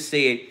teacher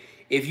said,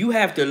 if you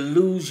have to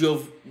lose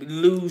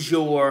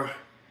your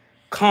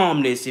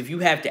calmness, if you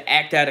have to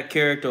act out of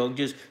character or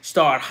just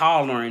start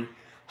hollering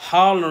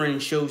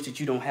shows that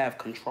you don't have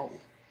control.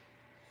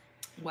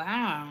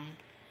 Wow.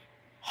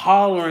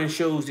 Hollering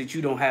shows that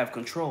you don't have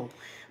control.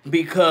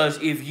 Because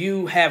if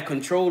you have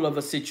control of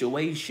a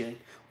situation,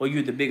 or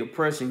you're the bigger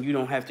person, you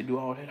don't have to do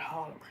all that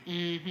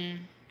hollering.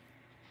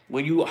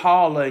 When you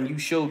holler and you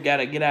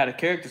gotta get out of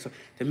character, so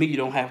to me, you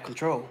don't have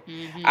control.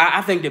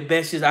 I think the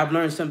best is, I've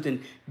learned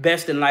something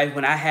best in life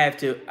when I have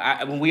to,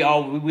 when we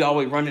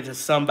always run into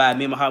somebody,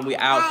 me and MaHogany, we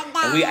out,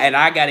 and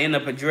I gotta end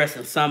up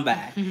addressing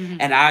somebody.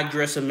 And I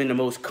address them in the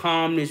most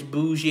calmest,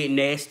 bougie,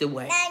 nasty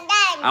way.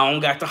 I don't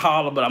got to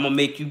holler, but I'm gonna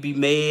make you be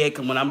mad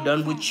when I'm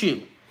done with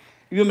you.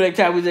 You remember that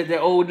time we was at that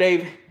old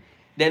David?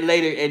 That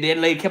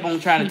lady kept on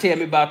trying to tell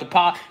me about the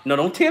pot. No,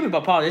 don't tell me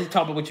about politics. Just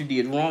talk about what you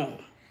did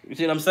wrong. You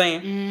see what I'm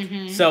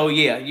saying? So,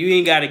 yeah, you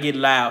ain't got to get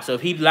loud. So,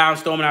 if he loud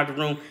storming out the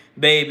room,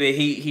 baby,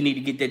 he need to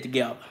get that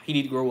together. He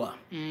need to grow up.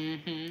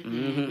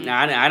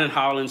 Now, I didn't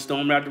holler and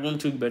storm out the room,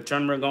 too. You better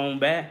turn around and go on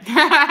back.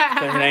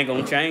 Because it ain't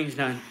going to change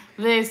nothing.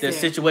 Listen. The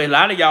situation, a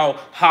lot of y'all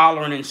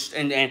hollering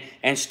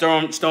and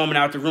storming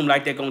out the room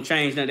like they're going to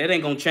change nothing. That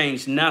ain't going to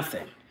change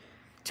nothing.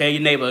 Tell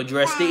your neighbor,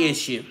 address the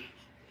issue.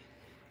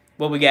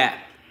 What we got?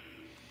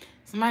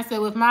 Somebody said,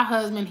 with my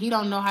husband, he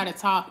don't know how to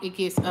talk. It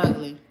gets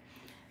ugly.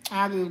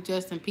 I agree with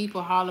Justin.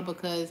 People holler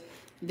because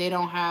they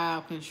don't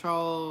have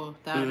control.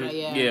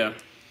 Yeah.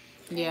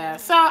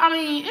 So, I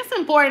mean, it's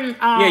important.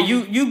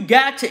 You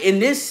got to, in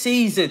this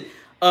season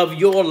of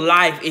your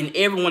life, and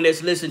everyone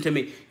that's listening to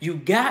me, you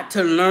got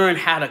to learn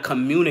how to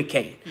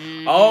communicate.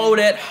 All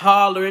that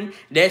hollering,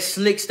 that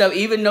slick stuff,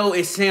 even though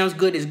it sounds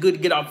good, it's good to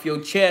get off your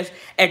chest.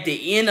 At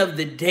the end of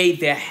the day,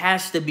 there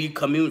has to be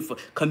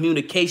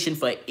communication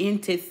for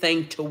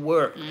anything to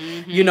work.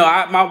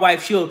 My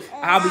wife,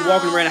 I'll be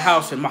walking around the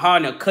house and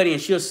MaHogany will cut in,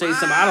 she'll say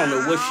something, I don't know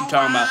what she's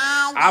talking about.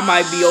 I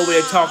might be over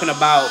there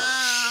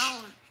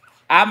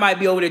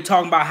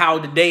talking about how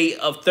the day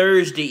of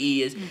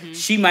Thursday is.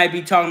 She might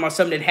be talking about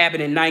something that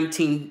happened in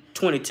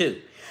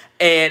 1922.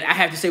 And I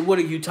have to say, what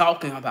are you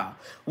talking about?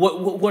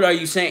 What are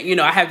you saying?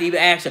 I have to even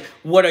ask her,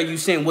 what are you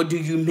saying? What do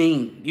you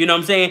mean? You know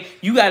what I'm saying?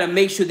 You got to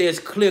make sure there's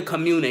clear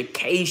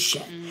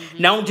communication.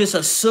 Don't just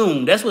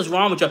assume. That's what's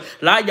wrong with y'all.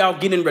 A lot of y'all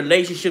get in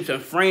relationships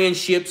and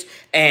friendships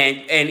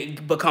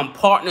and become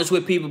partners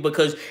with people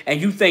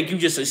and you think you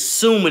just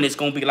assuming it's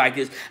going to be like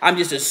this. I'm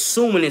just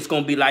assuming it's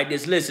going to be like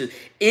this. Listen,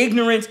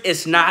 ignorance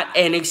is not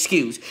an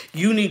excuse.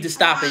 You need to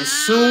stop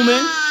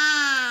assuming.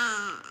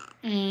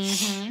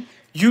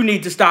 You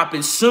need to stop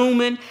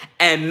assuming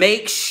and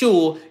make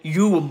sure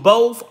you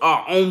both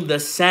are on the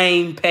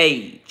same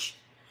page.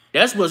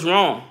 That's what's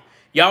wrong.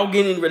 Y'all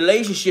get in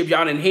relationships,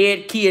 y'all done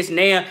had kids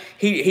now,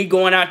 he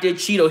going out there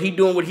cheat or he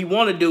doing what he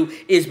want to do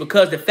is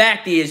because the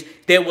fact is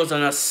there was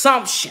an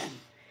assumption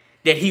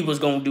that he was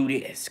going to do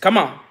this. Come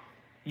on.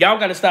 Y'all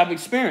got to stop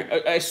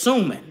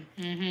assuming.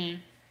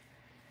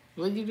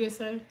 What did you just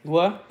say?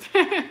 What?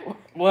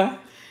 What?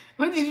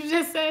 What did you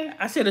just say?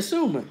 I said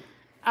assuming.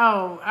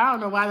 Oh, I don't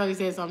know why I thought you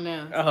said something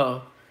else.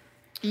 Oh.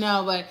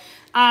 No, but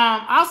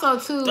also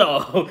too.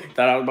 Oh,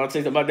 thought I was about to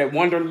say something about that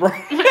wondering bro.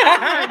 What?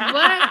 That's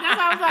why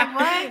I was like,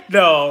 what?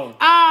 No.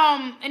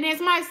 And then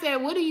somebody said,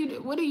 what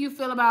do you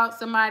feel about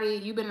somebody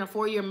you've been in a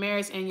 4-year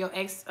marriage and your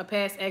a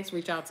past ex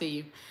reach out to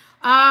you?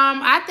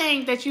 I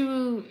think that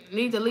you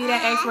need to leave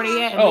that ex where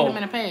they at and leave them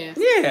in the past.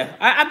 Yeah,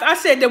 I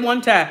said that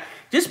one time.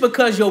 Just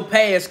because your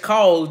past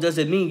calls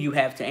doesn't mean you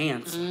have to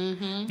answer.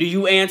 Do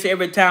you answer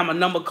every time a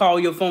number call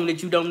your phone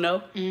that you don't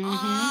know?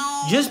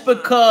 Just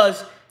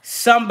because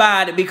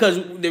somebody, because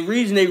the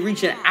reason they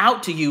reaching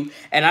out to you,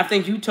 and I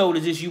think you told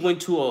us this, you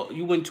went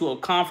to a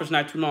conference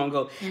not too long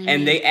ago,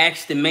 and they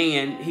asked the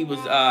man, he was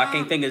I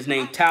can't think of his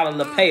name, Tyler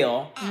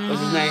LaPale was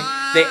his name.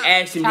 They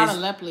asked him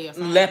Tyler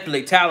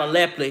Tyler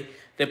Lepley,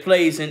 that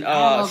plays in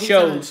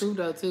shows. Too,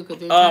 because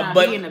he ended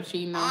up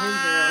cheating on his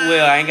girl.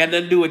 Well, I ain't got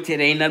nothing to do with it.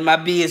 Ain't none of my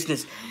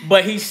business.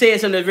 But he said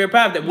something that's very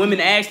powerful. That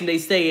women asked him, they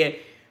said,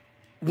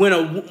 when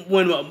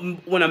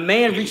a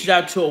man reaches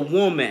out to a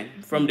woman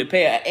from the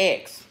pair of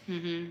X,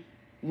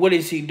 what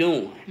is he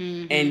doing?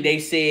 And they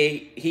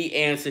said, he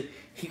answered,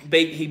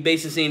 he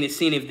basically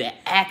seeing if the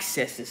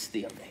access is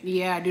still there.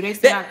 Yeah, do they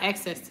still have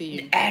access to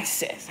you?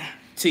 Access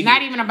to you.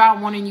 Not even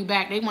about wanting you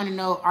back. They want to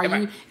know,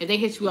 if they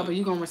hit you up, are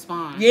you gonna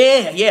respond?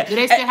 Yeah. Do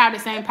they still have the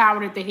same power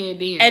that they had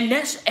then?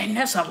 And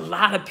that's a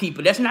lot of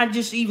people. That's not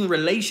just even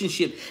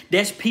relationship.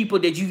 That's people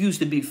that you used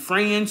to be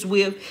friends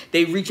with.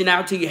 They reaching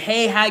out to you.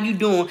 Hey, how you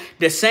doing?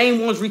 The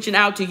same ones reaching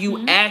out to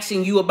you,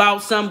 asking you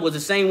about something, was the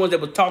same ones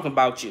that was talking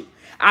about you.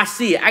 I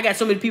see it. I got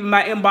so many people in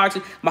my inbox.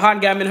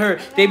 MaHogany got them in her.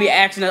 They be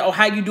asking, oh,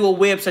 how you do a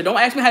website? Don't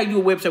ask me how you do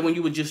a website when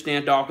you would just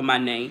stand dark in my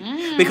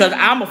name. Because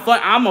I'm a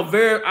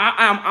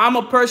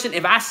person.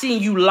 If I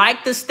seen you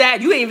like the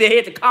stat, you ain't even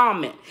hit the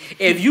comment.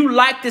 If you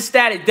like the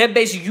stat, that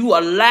basically you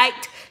are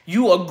liked.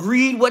 You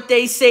agreed what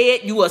they said,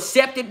 you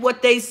accepted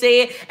what they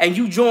said, and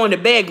you joined the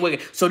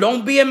bandwagon. So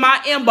don't be in my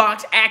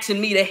inbox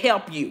asking me to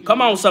help you.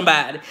 Come on,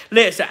 somebody.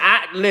 Listen.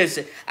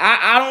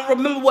 I don't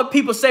remember what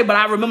people say, but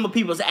I remember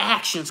people's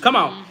actions. Come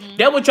on.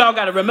 That's what y'all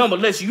got to remember.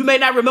 Listen, you may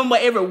not remember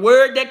every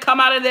word that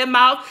come out of their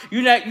mouth.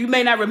 You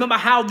may not remember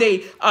how they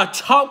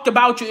talked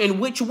about you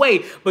in which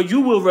way, but you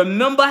will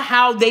remember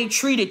how they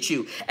treated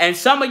you. And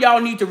some of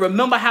y'all need to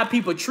remember how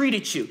people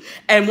treated you.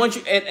 And once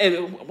you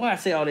and why I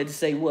say all that to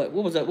say what?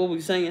 What was that? What were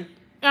you saying?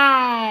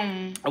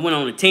 I went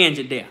on a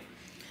tangent there.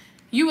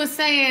 You were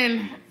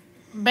saying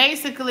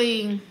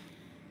basically,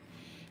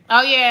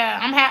 oh yeah,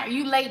 I'm happy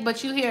you late,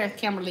 but you here,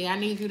 Kimberly. I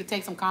need you to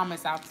take some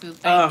comments out too.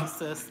 Thank you,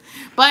 sis.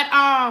 But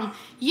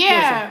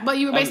yeah, but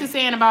you were basically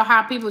saying about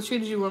how people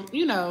treated you,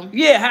 you know.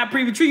 Yeah, how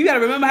people treat you. You got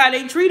to remember how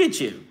they treated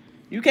you.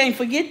 You can't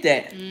forget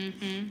that.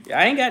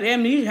 I ain't got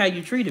amnesia how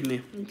you treated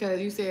me.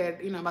 Because you said,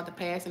 you know, about the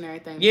past and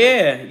everything.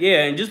 Yeah,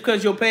 and just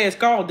because your past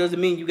called doesn't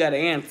mean you got to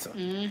answer.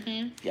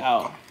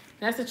 Y'all.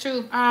 That's the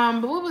truth. But I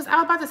was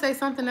about to say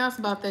something else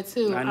about that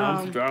too. I know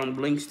I'm drawing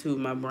blinks too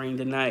in my brain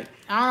tonight.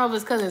 I don't know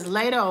if it's because it's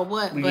later or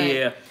what,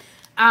 but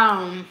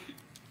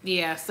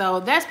yeah. So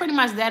that's pretty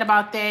much that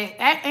about that.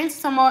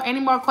 Answer any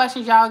more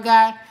questions y'all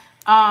got.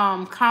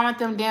 Comment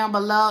them down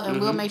below,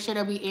 and we'll make sure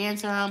that we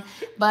answer them.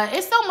 But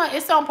it's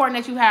so important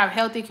that you have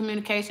healthy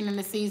communication in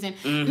the season.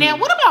 Now,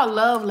 what about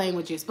love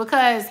languages?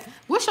 Because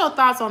what's your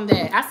thoughts on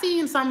that? I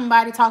seen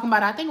somebody talking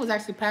about it. I think it was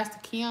actually Pastor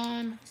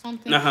Keon or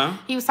something.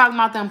 He was talking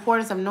about the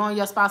importance of knowing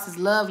your spouse's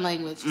love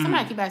language.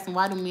 Somebody keep asking,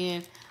 why do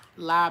men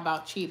lie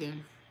about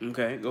cheating?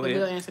 Okay, go ahead.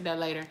 We'll answer that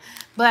later.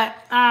 But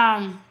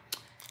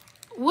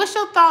what's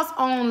your thoughts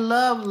on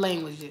love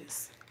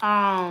languages?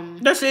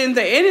 That's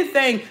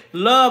anything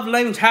love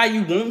language, how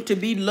you want to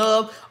be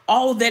loved,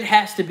 all that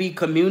has to be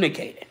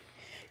communicated.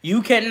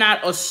 You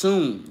cannot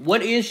assume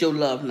what is your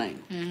love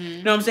language.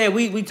 You know what I'm saying?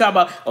 We talk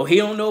about, oh, he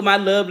don't know my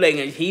love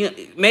language.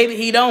 Maybe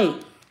he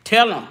don't.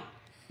 Tell him.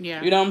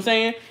 Yeah. You know what I'm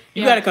saying?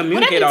 You got to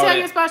communicate all that. They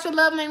tell you about your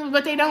love language,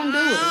 but they don't do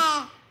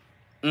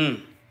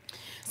it.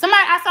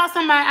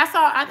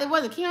 It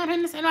wasn't Keon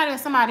Henderson,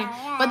 somebody,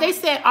 but they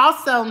said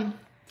also,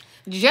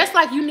 just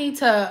like you need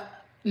to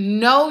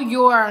know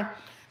your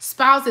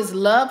spouse's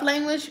love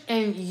language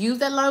and use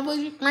that love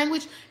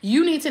language,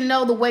 you need to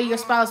know the way your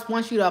spouse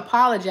wants you to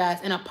apologize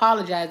and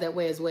apologize that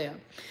way as well.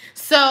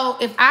 So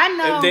if I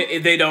know,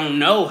 if they don't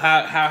know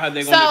how are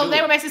they going to do it? So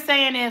they were basically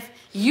saying, if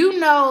you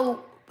know,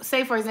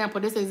 say for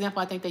example, this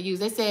example I think they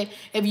used, they said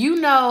if you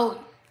know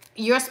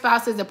your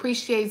spouse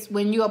appreciates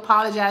when you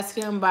apologize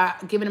to him by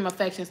giving him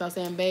affection, so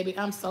saying, baby,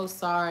 I'm so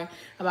sorry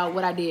about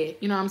what I did.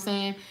 You know what I'm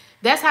saying?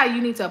 That's how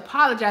you need to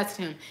apologize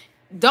to him.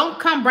 Don't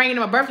come bringing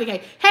them a birthday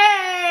cake.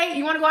 Hey,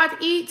 you want to go out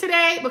to eat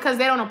today? Because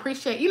they don't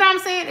appreciate. You know what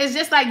I'm saying? It's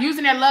just like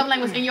using their love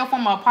language in your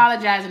form of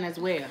apologizing as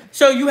well.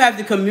 So you have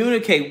to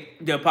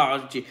communicate the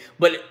apology.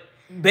 But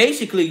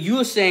basically,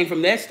 you're saying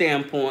from that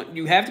standpoint,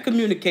 you have to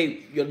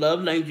communicate your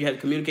love language. You have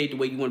to communicate the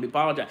way you want to be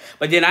apologized.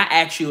 But then I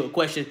ask you a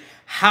question.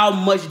 How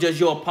much does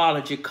your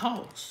apology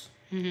cost?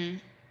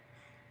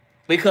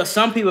 Because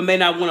some people may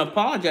not want to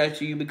apologize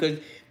to you because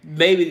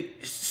maybe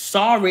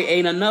sorry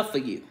ain't enough for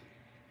you.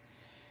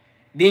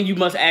 Then you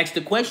must ask the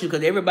question,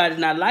 because everybody's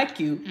not like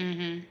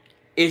you.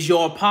 Is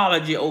your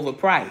apology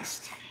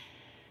overpriced?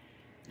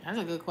 That's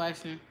a good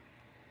question.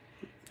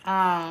 You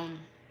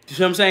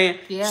see what I'm saying?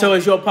 Yeah. So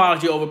is your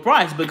apology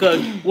overpriced?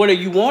 Because what are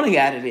you wanting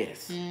out of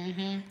this?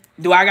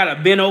 Do I gotta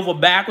bend over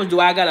backwards? Do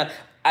I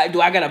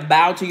gotta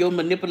bow to your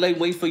manipulating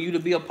ways for you to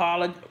be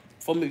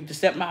for me to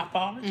accept my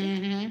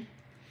apology?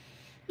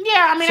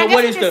 Yeah, I mean. So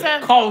what is the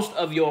cost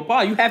of your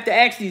apology? You have to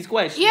ask these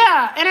questions.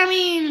 Yeah, and I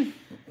mean,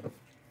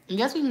 I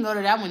guess we can go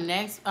to that one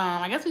next.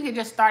 I guess we could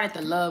just start at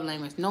the love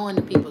language, knowing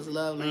the people's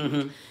love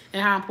language,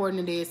 and how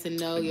important it is to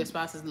know your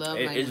spouse's love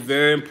language. It's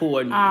very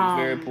important. It's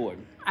very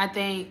important. I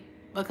think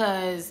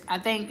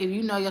if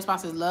you know your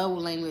spouse's love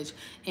language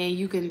and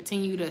you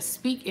continue to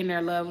speak in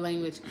their love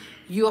language,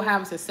 you'll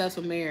have a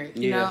successful marriage.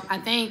 You know, I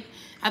think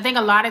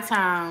a lot of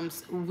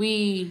times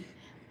we,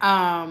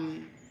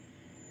 somebody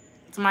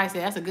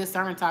said that's a good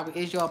sermon topic.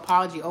 Is your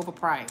apology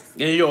overpriced?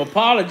 Is your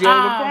apology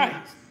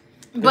overpriced?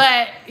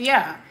 But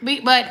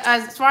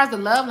as far as the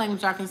love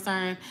language are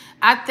concerned,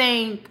 I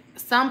think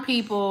some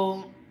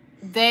people,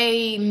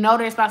 they know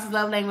their spouse's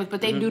love language,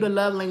 but they do the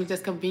love language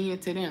that's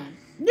convenient to them.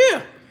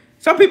 Yeah.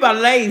 Some people are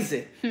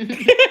lazy.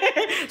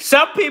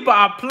 Some people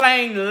are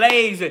plain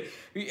lazy.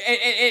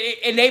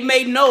 And they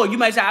may know. You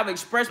might say, I've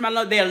expressed my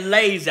love. They're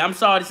lazy. I'm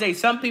sorry to say.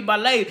 Some people are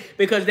lazy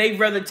because they'd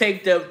rather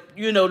take the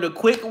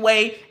quick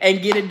way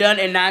and get it done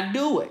and not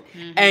do it.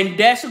 And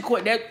that's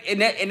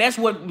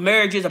what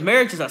marriage is. A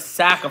marriage is a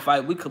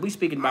sacrifice. We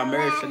speaking about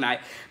marriage tonight.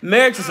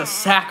 Marriage is a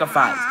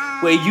sacrifice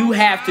where you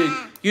have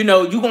to, you're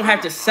going to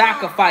have to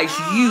sacrifice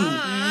you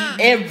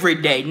every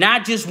day.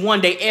 Not just one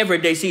day, every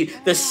day. See,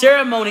 the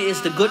ceremony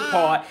is the good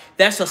part.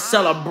 That's a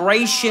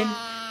celebration.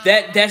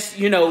 That's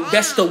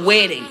the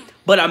wedding.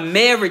 But a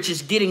marriage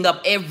is getting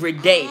up every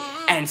day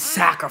and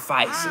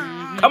sacrificing.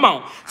 Come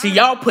on. See,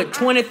 y'all put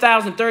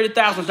 $20,000,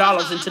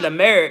 $30,000 into the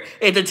marriage,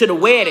 into the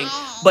wedding,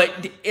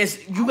 but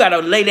you got to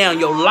lay down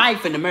your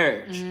life in the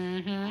marriage.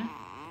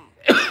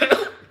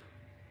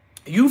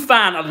 You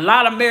find a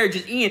lot of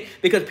marriages end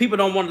because people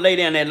don't want to lay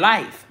down their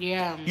life.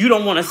 Yeah. You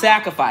don't want to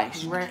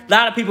sacrifice. Right. A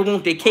lot of people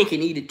want their cake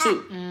and eat it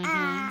too.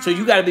 So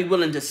you got to be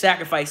willing to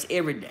sacrifice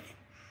every day.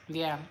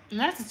 Yeah, and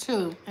that's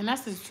true. And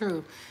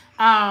and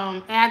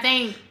I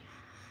think,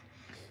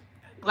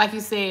 like you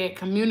said,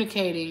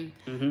 communicating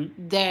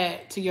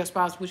that to your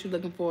spouse, what you're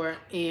looking for,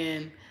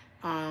 and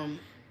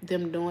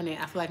them doing it,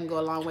 I feel like can go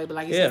a long way. But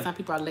like you said, some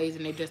people are lazy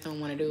and they just don't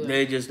want to do it.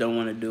 They just don't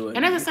want to do it.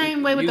 And that's the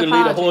same way with the apology.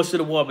 You can lead a horse to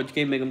the water, but you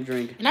can't make them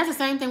drink it. And that's the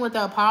same thing with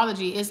the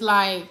apology. It's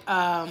like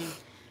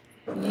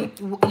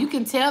you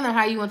can tell them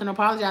how you want them to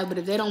apologize, but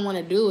if they don't want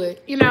to do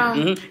it,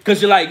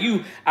 Because you're like,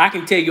 I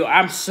can tell you,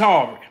 I'm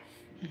sorry.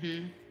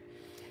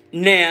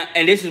 Now,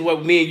 and this is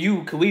what me and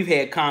you, because we've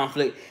had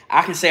conflict,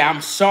 I can say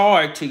I'm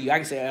sorry to you. I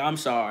can say I'm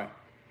sorry.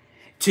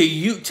 To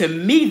you, to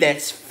me,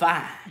 that's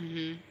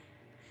fine.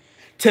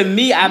 To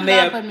me, I may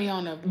have... put me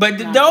on but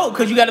no,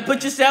 because you got to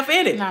put yourself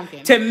in it. No, I'm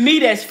kidding. To me,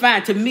 that's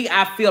fine. To me,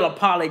 I feel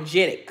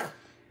apologetic.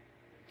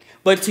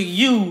 But to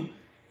you,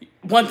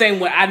 one thing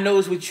what I know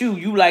is with you,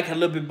 you like a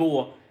little bit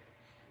more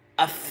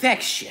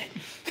affection.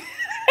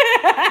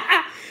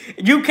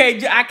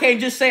 I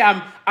can't just say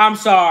I'm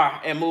sorry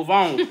and move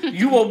on.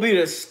 You want me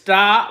to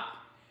stop,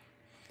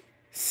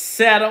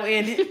 settle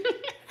in it.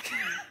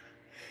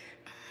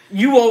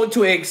 You want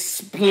to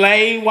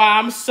explain why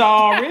I'm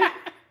sorry,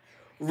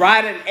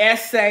 write an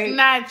essay,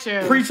 not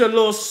true, preach a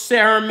little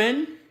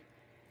sermon,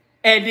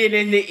 and then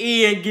in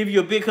the end give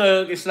you a big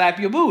hug and slap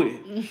your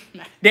booty.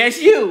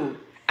 That's you.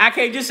 I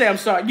can't just say I'm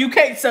sorry. You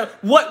can't say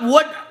what.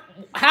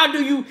 How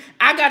do you?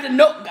 I got to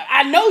know.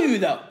 I know you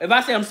though. If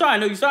I say I'm sorry, I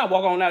know you sorry.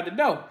 Walk on out the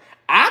door.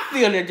 I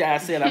feel that I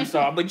said I'm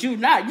sorry, but you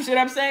not. You see what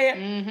I'm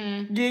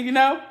saying? You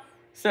know.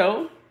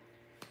 So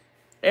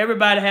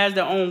everybody has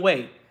their own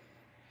way.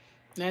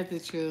 That's the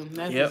truth.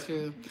 That's the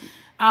truth.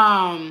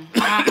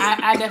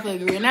 I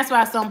definitely agree, and that's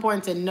why it's so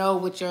important to know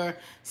what your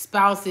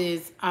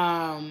spouse's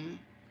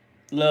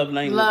love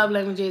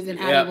languages and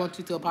how they want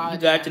you to apologize.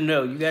 You got to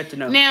know. You got to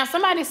know. Now,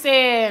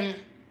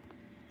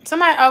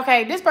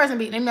 okay, this person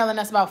be emailing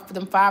us about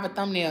them 5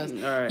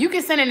 thumbnails. All right. You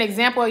can send an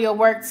example of your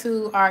work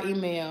to our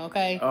email,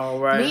 okay? All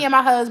right. Me and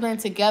my husband,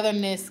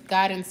 togetherness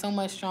gotten so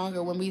much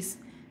stronger.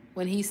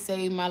 When he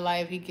saved my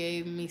life, he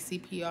gave me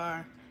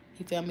CPR.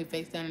 He found me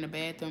face down in the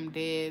bathroom,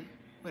 dead,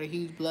 with a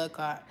huge blood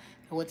clot.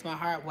 It went to my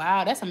heart.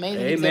 Wow, that's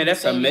amazing. Hey, man,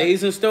 that's an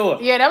amazing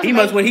story. Yeah, that was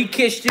amazing. When he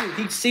kissed you,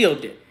 he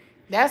sealed it.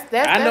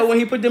 I know when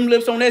he put them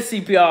lips on that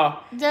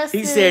CPR,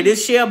 he said,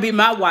 "This shall be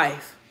my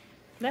wife."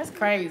 That's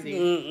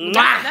crazy.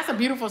 That's a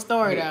beautiful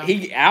story, though.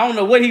 I don't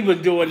know what he was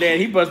doing there.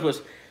 He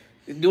was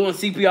doing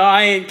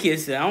CPR and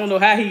kissing. I don't know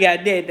how he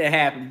got that to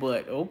happen,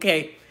 but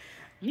okay.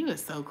 You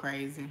was so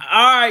crazy.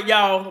 All right,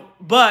 y'all.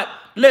 But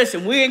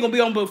listen, we ain't gonna be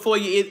on before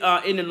you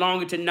any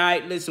longer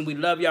tonight. Listen, we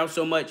love y'all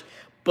so much.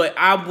 But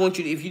I want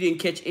you to, if you didn't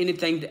catch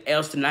anything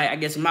else tonight, I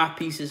guess my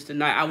pieces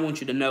tonight, I want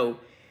you to know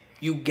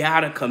you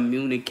gotta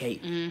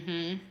communicate.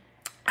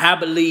 I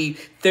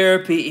believe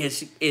therapy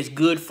is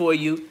good for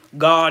you.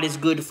 God is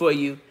good for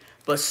you.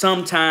 But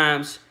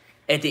sometimes,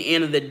 at the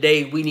end of the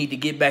day, we need to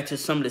get back to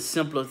some of the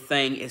simpler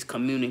thing is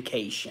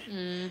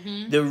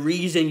communication. The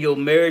reason your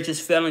marriage is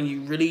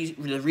failing,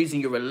 the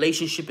reason your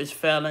relationship is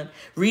failing,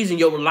 reason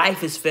your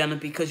life is failing,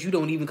 because you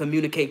don't even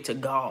communicate to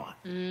God.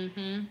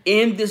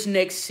 In this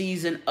next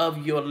season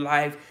of your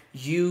life,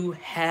 you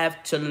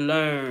have to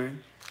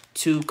learn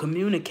to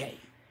communicate.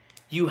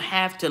 You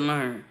have to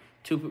learn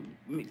to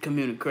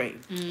communicate.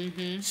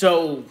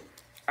 So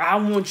I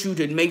want you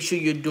to make sure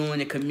you're doing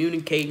the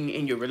communicating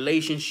in your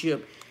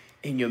relationship.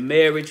 In your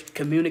marriage,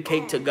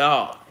 communicate to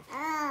God.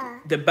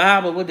 The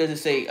Bible, what does it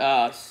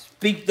say?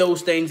 Speak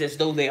those things as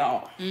though they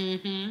are.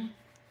 In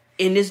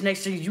this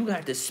next season, you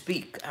got to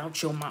speak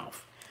out your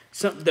mouth.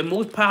 The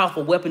most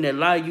powerful weapon that a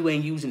lot of you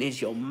ain't using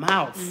is your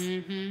mouth.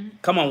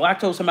 Come on, I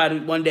told somebody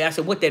one day, I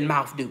said, what that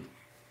mouth do?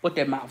 What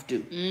that mouth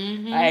do?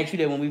 I asked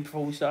you that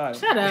before we started.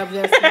 Shut up,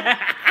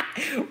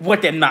 Justin.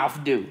 What that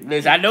mouth do?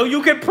 Listen, I know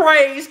you can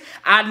praise.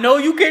 I know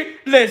you can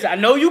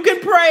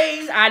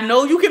praise. I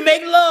know you can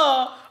make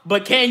love,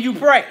 but can you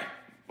pray?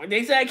 What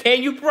they say,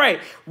 can you pray?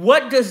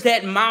 What does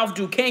that mouth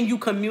do? Can you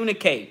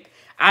communicate?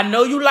 I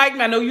know you like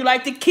me. I know you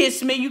like to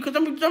kiss me.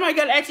 Somebody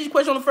got to ask these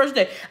questions on the first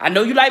day. I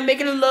know you like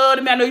making love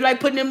to me. I know you like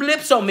putting them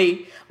lips on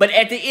me. But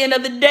at the end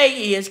of the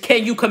day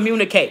can you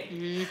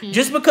communicate?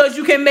 Just because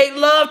you can make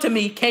love to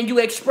me, can you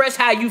express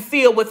how you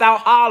feel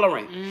without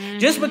hollering?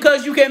 Just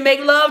because you can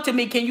make love to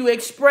me, can you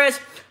express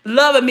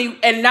loving me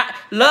and not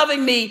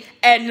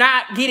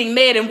getting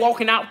mad and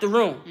walking out the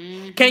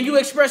room? Can you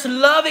express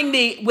loving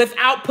me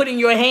without putting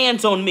your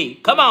hands on me?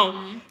 Come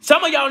on.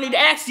 Some of y'all need to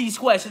ask these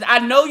questions. I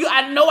know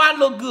I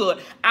look good.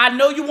 I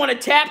know you want to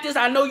tap this.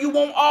 I know you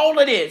want all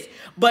of this.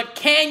 But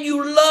can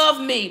you love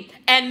me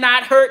and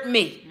not hurt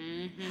me?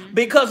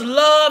 Because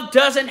love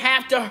doesn't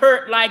have to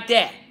hurt like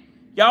that.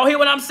 Y'all hear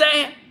what I'm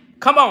saying?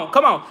 Come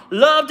on.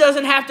 Love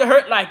doesn't have to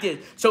hurt like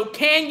this. So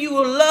can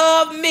you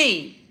love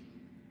me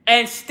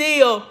and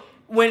still,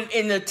 when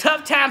in the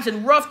tough times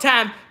and rough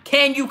times,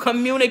 can you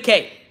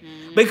communicate?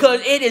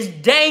 Because it is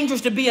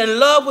dangerous to be in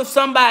love with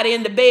somebody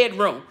in the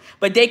bedroom,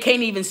 but they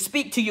can't even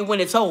speak to you when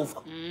it's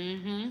over.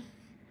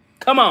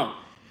 Come on.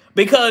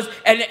 Because,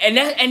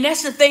 and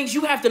that's the things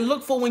you have to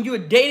look for when you're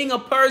dating a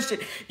person.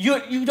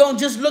 You don't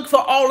just look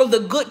for all of the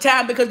good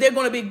times, because they're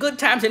going to be good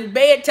times and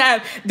bad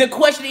times. The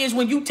question is,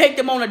 when you take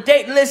them on a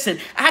date, listen,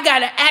 I got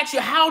to ask you,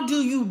 how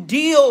do you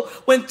deal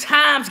when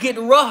times get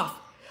rough?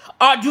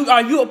 Are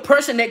you a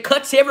person that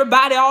cuts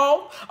everybody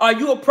off? Are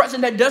you a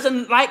person that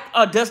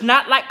does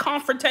not like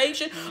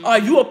confrontation? Are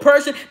you a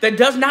person that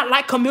does not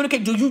like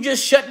communicate? Do you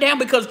just shut down?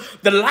 Because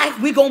the life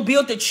we gonna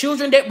build, the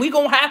children that we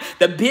gonna have,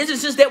 the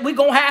businesses that we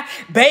gonna have,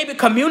 baby,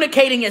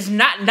 communicating is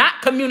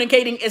not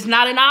communicating is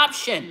not an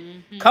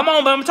option. Come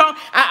on, but I'm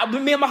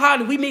talking. Me and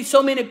MaHogany, we meet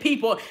so many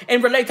people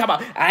and relate. Talk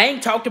about, I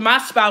ain't talked to my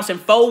spouse in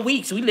 4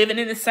 weeks. We living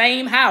in the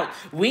same house.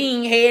 We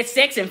ain't had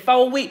sex in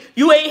 4 weeks.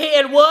 You ain't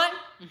had what?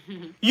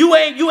 You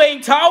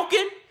ain't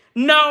talking?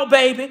 No,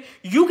 baby.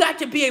 You got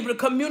to be able to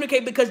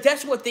communicate, because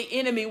that's what the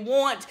enemy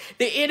wants.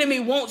 The enemy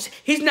wants,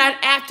 he's not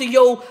after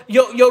your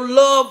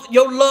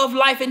love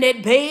life in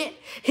that bed.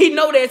 He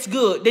know that's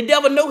good. The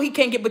devil know he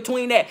can't get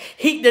between that.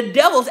 The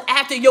devil's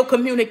after your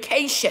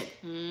communication.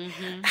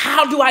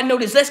 How do I know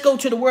this? Let's go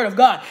to the word of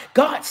God.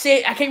 God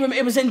said, I can't remember,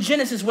 it was in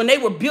Genesis when they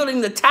were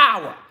building the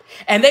tower.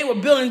 And they were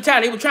building the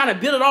tower. They were trying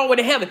to build it all the way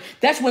to heaven.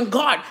 That's when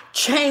God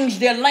changed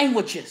their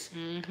languages.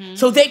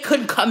 So they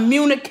couldn't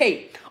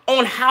communicate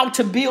on how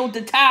to build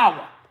the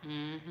tower.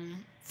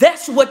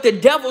 That's what the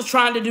devil's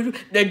trying to do.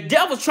 The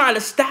devil's trying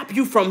to stop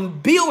you from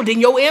building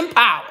your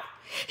empire.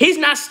 He's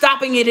not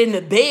stopping it in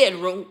the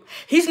bedroom.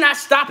 He's not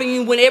stopping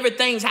you when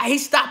everything's high.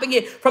 He's stopping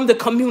it from the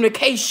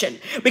communication.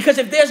 Because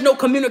if there's no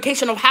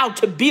communication of how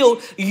to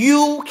build,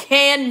 you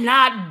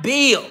cannot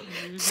build.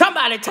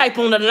 Somebody type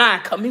on the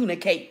line,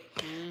 communicate.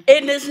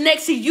 In this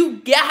next season, you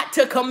got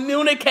to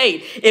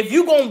communicate. If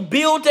you're going to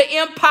build the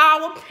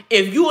empire,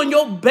 if you and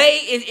your bae,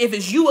 if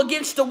it's you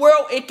against the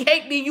world, it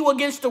can't be you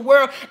against the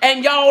world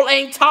and y'all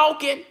ain't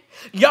talking.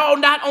 Y'all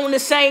not on the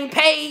same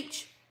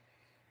page.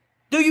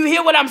 Do you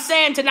hear what I'm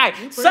saying tonight?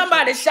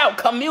 Somebody shout,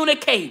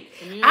 communicate.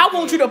 I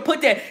want you to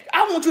put that,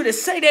 I want you to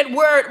say that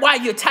word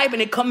while you're typing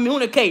it,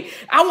 communicate.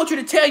 I want you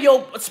to tell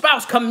your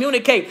spouse,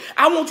 communicate.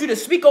 I want you to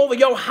speak over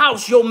your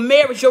house, your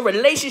marriage, your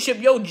relationship,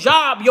 your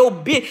job, your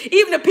business,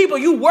 even the people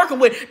you working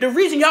with. The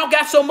reason y'all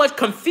got so much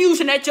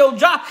confusion at your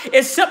job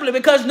is simply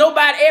because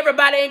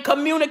everybody ain't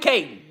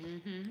communicating.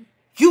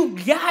 You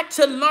got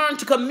to learn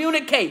to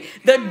communicate.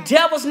 The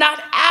devil's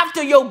not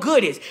after your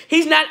goodies.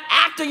 He's not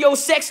after your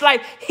sex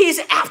life. He's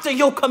after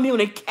your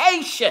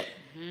communication.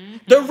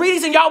 The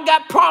reason y'all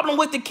got problem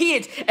with the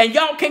kids and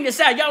y'all can't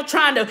decide, y'all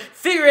trying to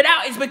figure it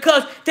out, is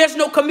because there's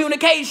no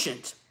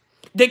communications.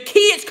 The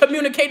kids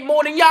communicate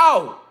more than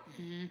y'all.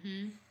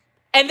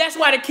 And that's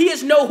why the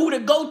kids know who to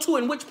go to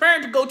and which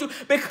parent to go to,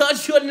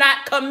 because you're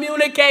not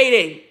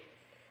communicating.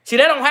 See,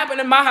 that don't happen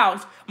in my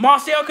house.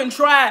 Marcel can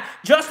try,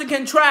 Justin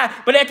can try,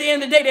 but at the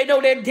end of the day, they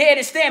know their dad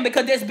is stand,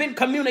 because there's been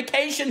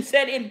communication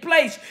set in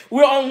place.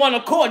 We're on one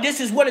accord. This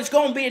is what it's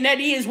going to be, and that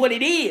is what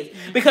it is,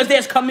 because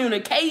there's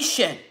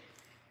communication.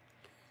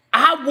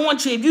 I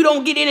want you, if you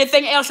don't get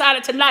anything else out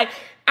of tonight,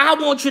 I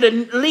want you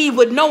to leave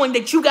with knowing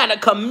that you got to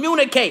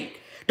communicate.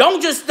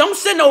 Don't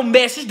send no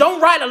message.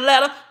 Don't write a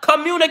letter.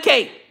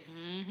 Communicate.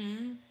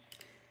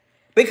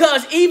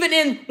 Because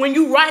even when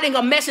you're writing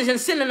a message and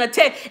sending a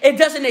text, it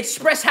doesn't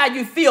express how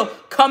you feel.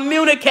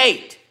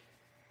 Communicate.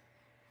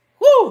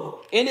 Woo!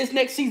 In this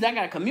next season, I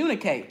got to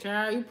communicate.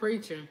 Child, you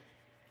preaching.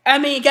 I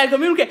mean, you got to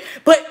communicate.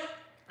 But,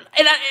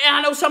 and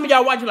I know some of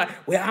y'all watching like,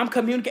 well, I'm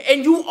communicating,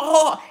 and you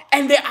are.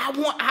 And then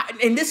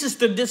and this is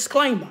the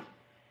disclaimer.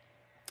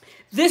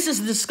 This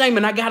is the disclaimer,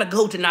 and I gotta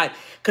go tonight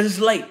because it's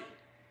late.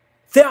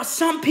 There are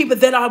some people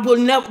that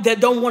that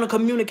don't want to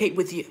communicate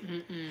with you.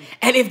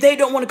 And if they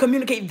don't want to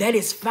communicate, that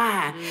is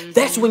fine.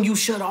 That's when you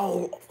shut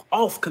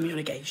off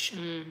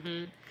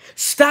communication.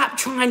 Stop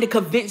trying to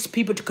convince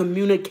people to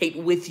communicate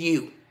with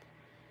you.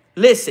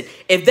 Listen,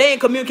 if they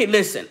ain't communicate,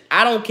 listen,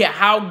 I don't care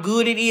how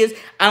good it is.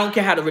 I don't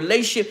care how the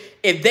relationship,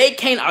 if they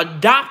can't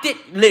adopt it,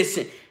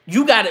 listen,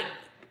 you gotta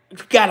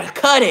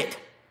cut it.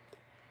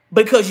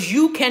 Because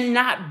you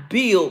cannot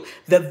build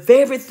the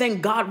very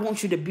thing God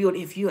wants you to build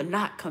if you're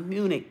not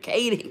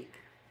communicating.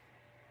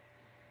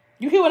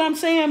 You hear what I'm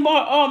saying,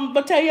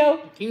 Mateo?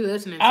 You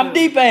listening? I'm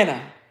deep,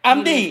 Anna.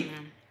 I'm deep.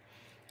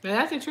 But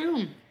that's the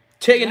truth.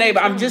 Tell your neighbor,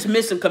 I'm just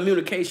missing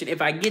communication.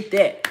 If I get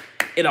that,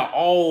 it'll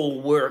all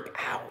work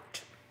out.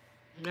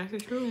 That's the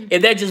truth.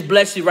 If that just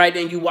bless you right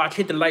there and you watch,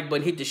 hit the like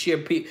button, hit the share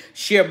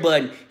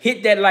button.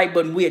 Hit that like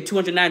button. We at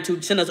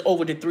 292. Send us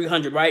over to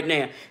 300 right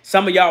now.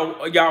 Some of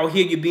y'all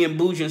hear you being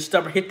bougie and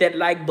stubborn. Hit that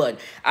like button.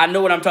 I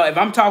know what I'm talking. If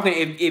I'm talking,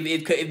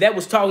 if that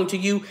was talking to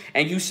you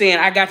and you saying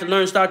I got to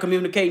learn, start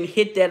communicating,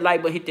 hit that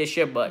like button, hit that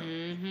share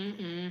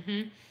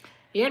button.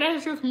 Yeah,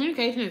 that's true.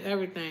 Communication is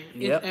everything.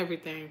 It's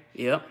everything.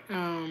 Yep.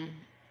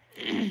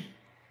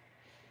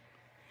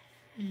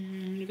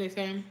 You guys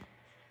saying?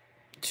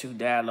 To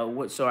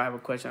download. So I have a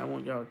question. I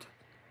want y'all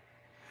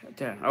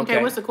to. Okay,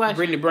 what's the question?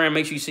 Brittany Brown,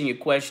 make sure you send your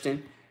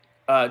question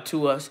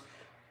to us.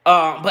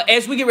 But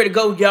as we get ready to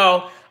go,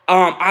 y'all,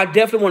 I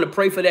definitely want to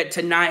pray for that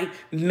tonight.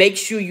 Make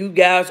sure you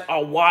guys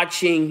are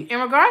watching.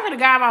 In regards to the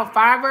guy about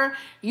Fiverr,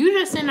 you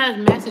just send us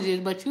messages,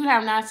 but you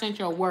have not sent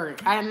your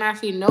work. I have not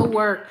seen no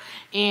work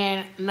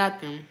and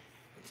nothing.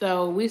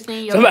 So we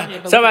seen your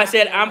somebody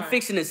said, I'm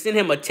fixing to send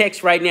him a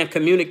text right now,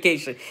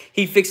 communication.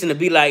 He fixing to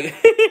be like,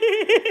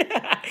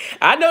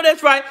 I know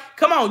that's right.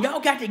 Come on, y'all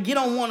got to get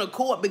on one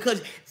accord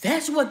because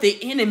that's what the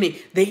enemy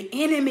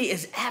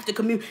is after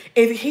community.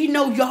 If he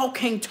know y'all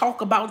can't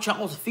talk about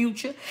y'all's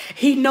future,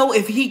 he know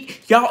if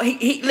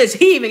listen,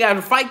 he even got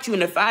to fight you in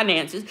the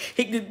finances.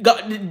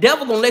 The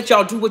devil gonna let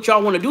y'all do what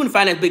y'all want to do in the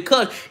finance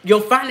because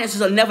your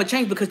finances will never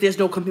change because there's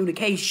no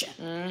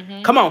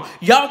communication. Come on,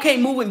 y'all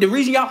can't move in. The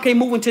reason y'all can't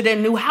move into their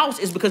new house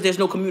is because there's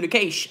no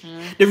communication.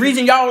 The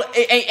reason y'all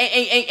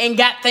ain't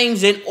got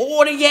things in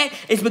order yet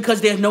is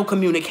because there's no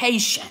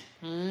communication.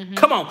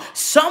 Come on,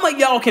 some of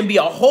y'all can be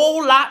a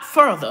whole lot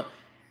further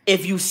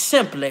if you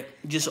simply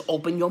just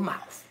open your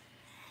mouth.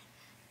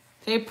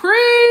 Say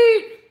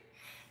preach.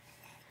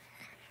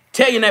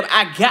 Tell your neighbor,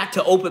 I got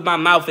to open my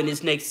mouth in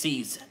this next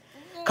season.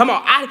 Come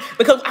on,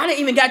 because I didn't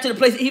even got to the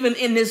place, even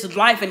in this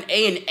life and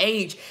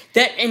age,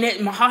 that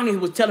MaHogany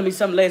was telling me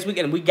something last week,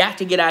 and we got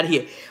to get out of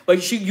here.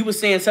 But you were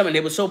saying something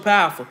that was so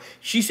powerful.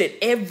 She said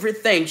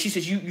everything. She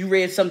says you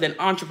read something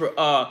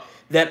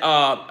that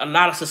a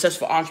lot of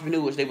successful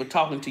entrepreneurs, they were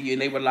talking to you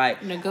and they were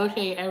like,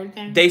 negotiate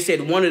everything. They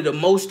said one of the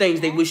most things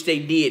they wish they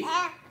did,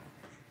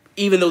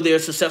 even though they're a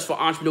successful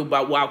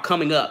entrepreneur, while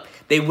coming up,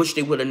 they wish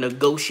they would have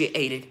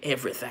negotiated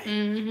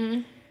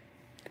everything.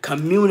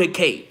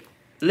 Communicate.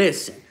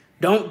 Listen.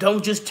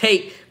 Don't just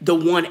take the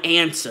one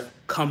answer.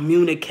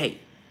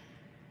 Communicate.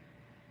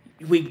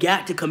 We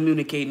got to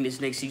communicate in this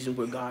next season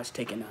where God's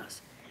taking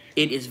us.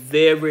 It is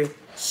very,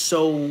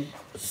 so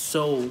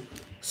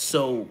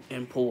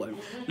important.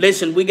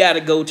 Listen, we got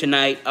to go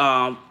tonight.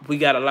 We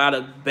got a lot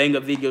of banger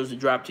videos to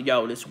drop to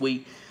y'all this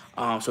week.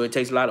 So it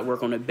takes a lot of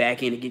work on the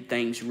back end to get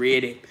things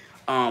ready.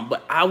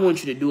 But I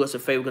want you to do us a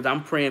favor because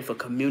I'm praying for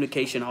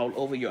communication all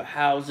over your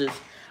houses.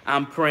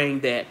 I'm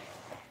praying that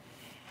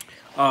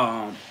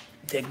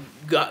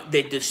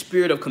that the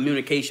spirit of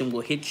communication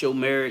will hit your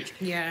marriage,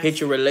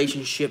 hit your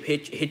relationship,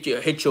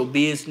 hit your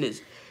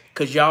business,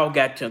 because y'all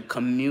got to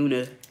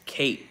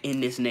communicate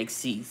in this next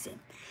season.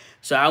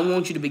 So I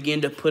want you to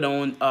begin to put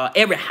on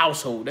every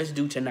household. Let's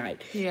do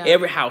tonight.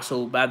 Every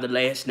household by the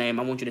last name.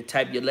 I want you to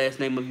type your last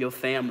name of your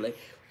family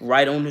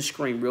right on the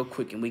screen real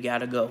quick, and we got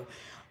to go.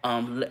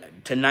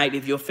 Tonight,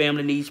 if your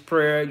family needs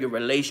prayer, your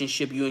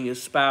relationship, you and your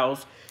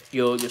spouse,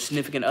 your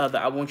significant other,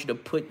 I want you to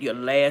put your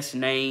last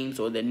names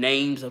or the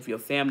names of your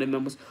family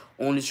members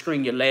on the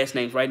screen, your last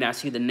names right now. I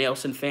see the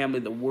Nelson family,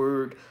 the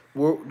Ward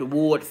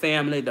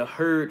family, the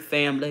Hurd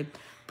family.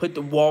 Put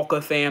the Walker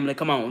family.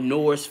 Come on,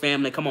 Norris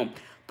family. Come on.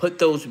 Put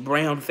those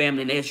Brown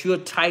family. And as you're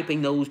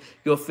typing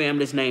your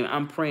family's name,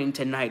 I'm praying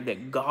tonight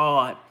that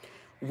God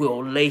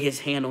will lay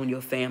his hand on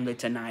your family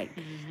tonight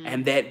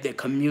and that the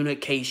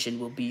communication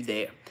will be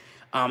there.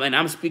 And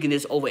I'm speaking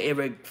this over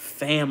every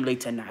family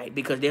tonight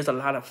because there's a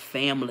lot of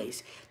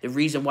families. The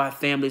reason why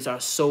families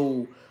are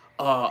so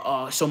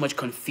much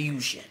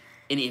confusion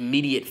in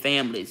immediate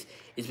families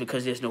is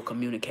because there's no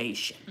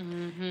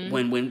communication.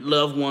 When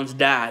loved ones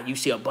die, you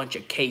see a bunch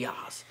of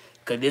chaos.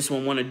 Because this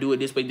one want to do it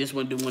this way, this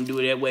one want to do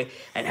it that way.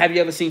 And have you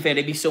ever seen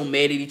families, they be so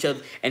mad at each other,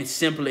 and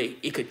simply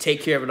it could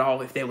take care of it all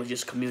if there was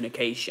just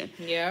communication.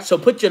 So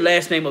put your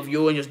last name of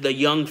yours, the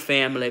Young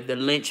family, the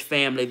Lynch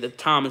family, the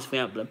Thomas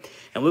family.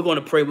 And we're going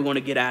to pray, we're going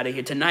to get out of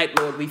here. Tonight,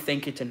 Lord, we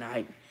thank you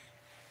tonight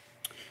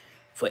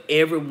for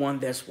everyone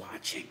that's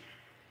watching.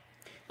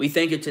 We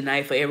thank you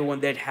tonight for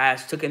everyone that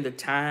has taken the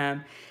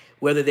time,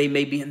 whether they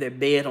may be in their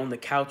bed, on the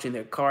couch, in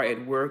their car,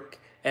 at work,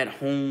 at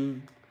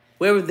home,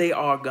 wherever they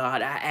are,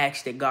 God. I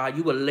ask that, God,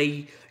 you will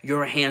lay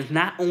your hands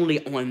not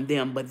only on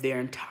them, but their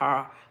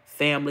entire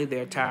family,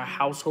 their entire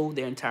household,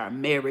 their entire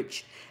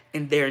marriage,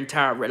 and their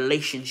entire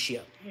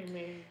relationship.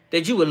 Amen.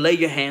 That you will lay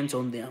your hands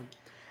on them.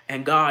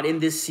 And God, in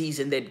this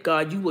season, that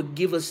God, you will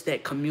give us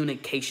that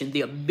communication,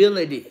 the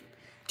ability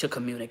to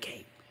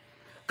communicate.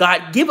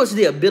 God, give us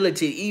the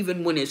ability,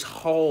 even when it's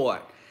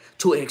hard,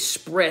 to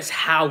express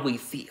how we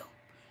feel.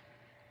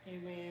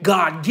 Amen.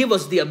 God, give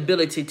us the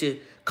ability to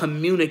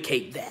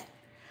communicate that.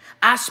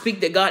 I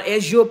speak that, God,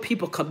 as your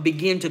people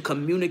begin to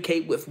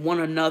communicate with one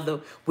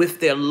another,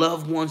 with their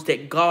loved ones,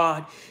 that,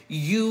 God,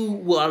 you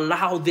will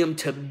allow them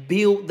to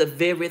build the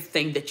very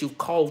thing that you've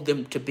called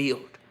them to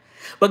build.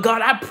 But,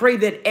 God, I pray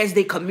that as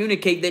they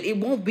communicate, that it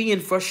won't be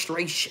in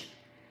frustration.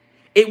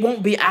 It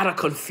won't be out of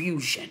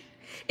confusion.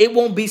 It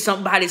won't be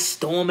somebody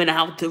storming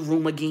out the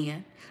room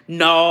again.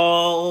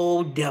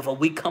 No, devil,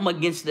 we come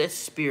against that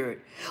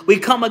spirit. We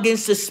come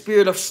against the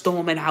spirit of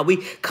storming out. We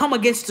come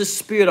against the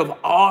spirit of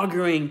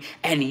arguing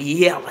and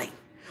yelling.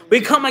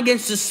 We come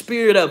against the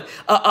spirit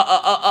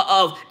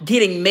of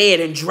getting mad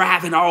and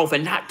driving off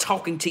and not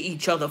talking to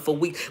each other for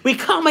weeks. We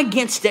come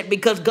against that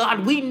because,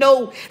 God, we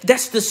know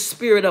that's the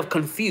spirit of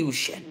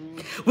confusion.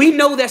 We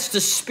know that's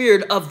the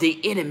spirit of the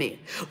enemy.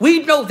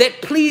 We know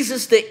that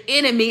pleases the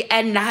enemy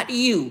and not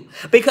you.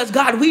 Because,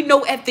 God, we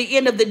know at the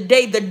end of the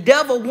day, the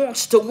devil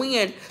wants to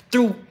win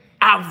through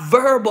our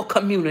verbal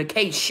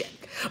communication.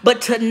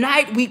 But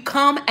tonight we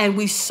come and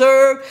we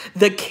serve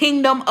the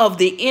kingdom of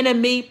the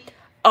enemy,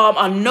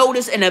 a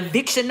notice, an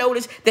eviction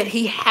notice that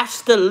he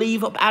has to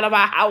leave up out of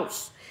our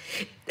house.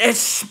 That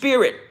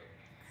spirit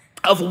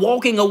of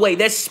walking away,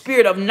 that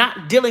spirit of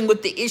not dealing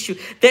with the issue,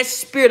 that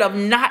spirit of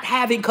not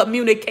having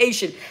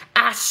communication,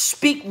 I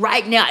speak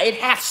right now, it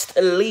has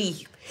to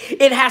leave.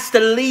 It has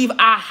to leave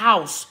our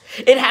house.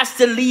 It has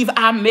to leave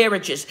our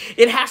marriages.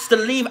 It has to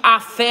leave our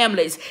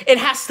families. It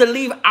has to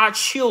leave our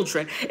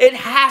children. It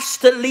has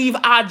to leave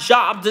our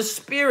job. The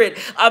spirit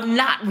of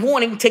not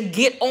wanting to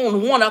get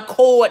on one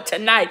accord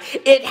tonight,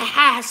 it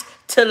has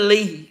to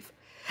leave.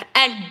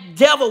 And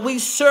devil, we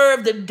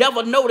serve the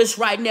devil notice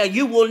right now.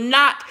 You will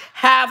not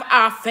have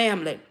our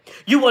family.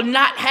 You will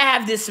not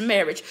have this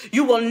marriage.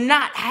 You will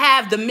not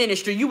have the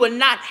ministry. You will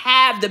not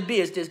have the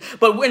business.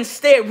 But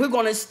instead, we're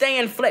going to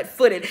stand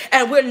flat-footed.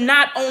 And we're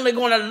not only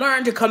going to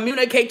learn to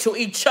communicate to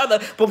each other,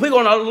 but we're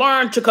going to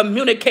learn to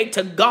communicate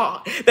to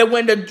God. That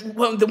when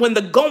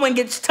the going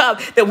gets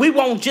tough, that we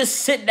won't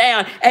just sit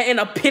down in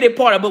a pity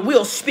party, but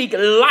we'll speak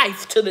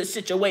life to the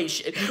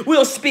situation.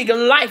 We'll speak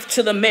life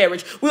to the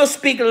marriage. We'll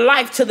speak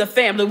life to the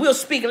family. We'll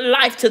speak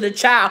life to the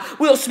child.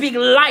 We'll speak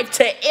life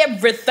to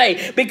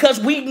everything, because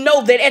we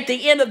know that at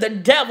the end of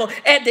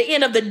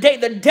the day,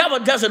 the devil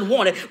doesn't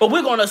want it. But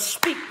we're going to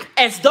speak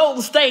as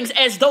those things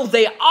as though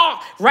they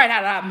are right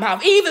out of our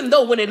mouth. Even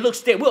though when it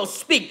looks there, we'll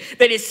speak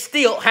that it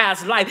still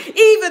has life.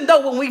 Even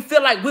though when we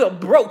feel like we're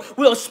broke,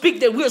 we'll speak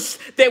that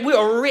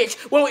we're rich.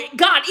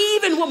 God,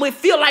 even when we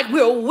feel like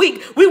we're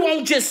weak, we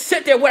won't just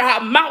sit there with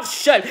our mouth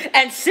shut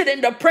and sit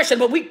in depression,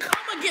 but we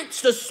come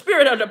against the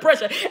spirit of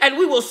depression and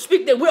we will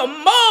speak that we're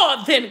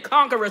more than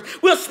conquerors.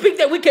 We'll speak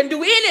that we can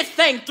do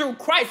anything through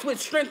Christ which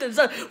strengthens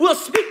us. We'll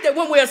speak that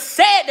when we're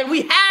sad, that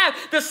we have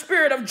the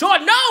spirit of joy.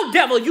 No,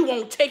 devil, you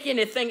won't take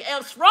anything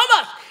else from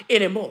us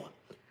anymore.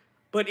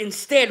 But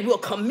instead, we'll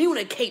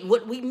communicate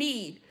what we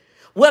need,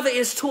 whether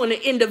it's to an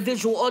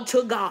individual or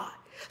to God.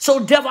 So,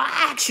 devil,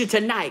 I ask you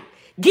tonight,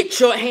 get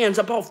your hands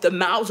up off the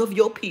mouths of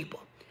your people.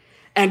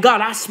 And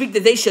God, I speak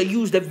that they shall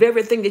use the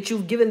very thing that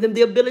you've given them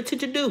the ability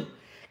to do,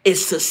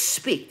 is to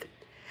speak.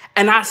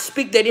 And I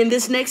speak that in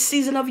this next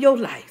season of your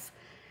life,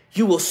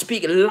 you will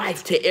speak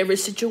life to every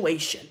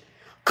situation.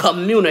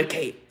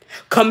 Communicate.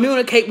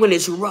 Communicate when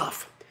it's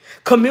rough.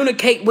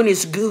 Communicate when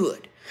it's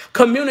good.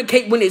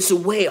 Communicate when it's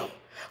well.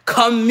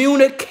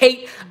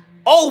 Communicate,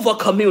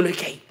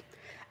 over-communicate.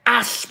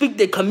 I speak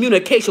that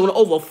communication will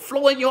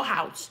overflow in your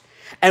house.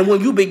 And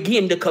when you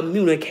begin to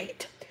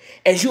communicate,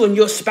 as you and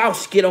your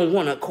spouse get on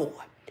one accord,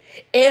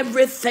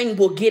 everything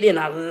will get in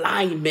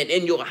alignment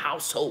in your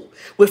household,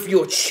 with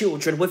your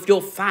children, with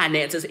your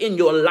finances, in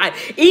your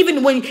life.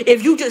 Even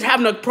if you just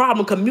having a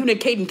problem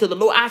communicating to the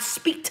Lord, I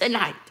speak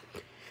tonight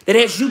that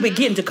as you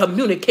begin to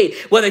communicate,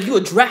 whether you're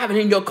driving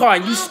in your car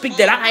and you speak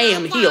that I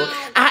am healed,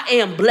 I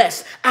am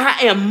blessed,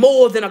 I am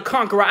more than a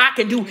conqueror, I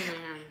can do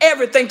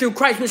everything through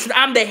Christ.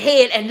 I'm the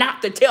head and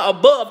not the tail,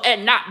 above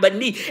and not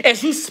beneath.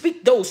 As you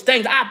speak those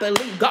things, I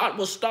believe God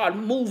will start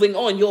moving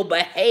on your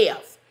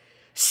behalf.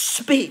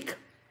 Speak.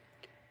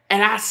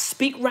 And I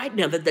speak right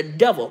now that the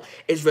devil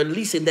is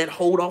releasing that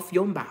hold off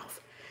your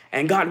mouth.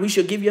 And God, we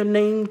shall give your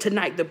name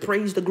tonight the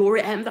praise, the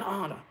glory, and the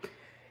honor.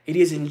 It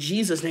is in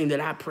Jesus' name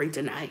that I pray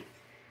tonight.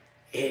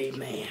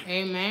 Amen.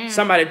 Amen.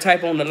 Somebody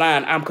type on the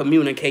line, I'm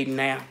communicating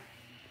now.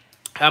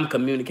 I'm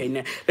communicating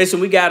now.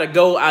 Listen, we got to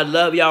go. I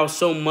love y'all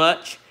so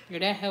much.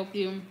 Did that help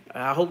you?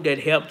 I hope that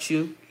helped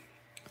you.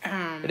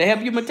 Did they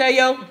help you,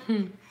 Mateo?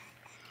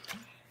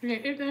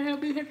 If they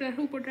help you hit that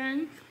super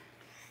thing.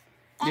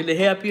 Did it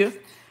help you?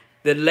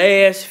 The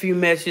last few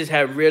messages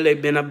have really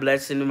been a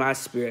blessing to my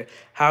spirit.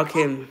 How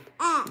can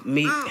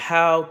me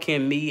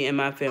and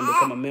my family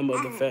become a member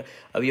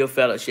of your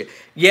fellowship?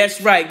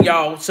 Yes, right,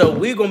 y'all. So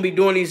we're gonna be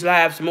doing these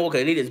lives more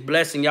because it is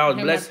blessing y'all.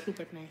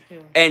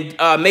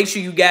 And make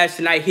sure you guys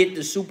tonight hit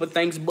the super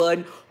thanks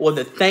button or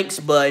the thanks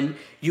button.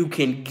 You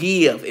can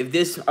give if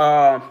this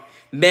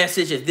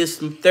message, if this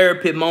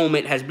therapy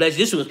moment has blessed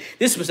you.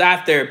 This was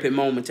our therapy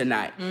moment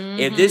tonight.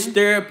 If this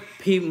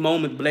therapy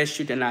moment blessed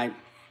you tonight,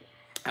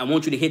 I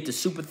want you to hit the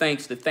super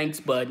thanks, the thanks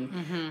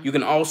button. You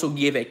can also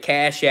give at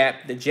Cash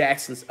App, the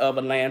Jacksons of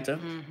Atlanta.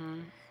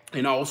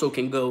 And also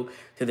can go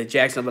to the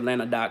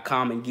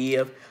jacksonsofatlanta.com and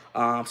give.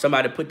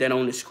 Somebody put that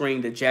on the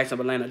screen, the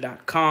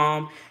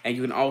jacksonsofatlanta.com. And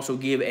you can also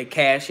give at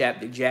Cash App,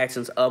 the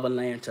Jacksons of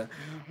Atlanta.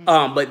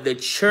 But the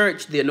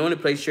church, the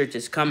Anointed Place Church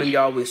is coming,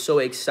 y'all. We're so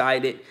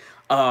excited.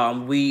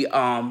 As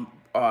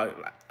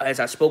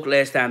I spoke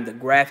last time, the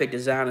graphic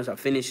designers are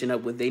finishing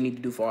up what they need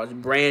to do for us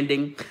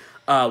branding.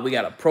 We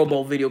got a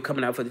promo video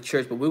coming out for the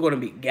church, but we're going to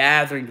be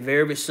gathering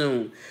very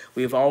soon.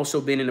 We've also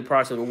been in the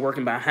process of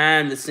working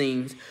behind the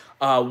scenes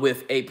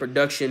with a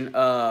production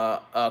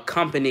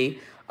company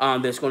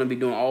that's going to be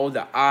doing all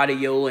the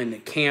audio and the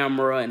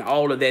camera and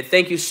all of that.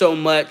 Thank you so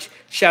much.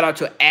 Shout out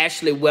to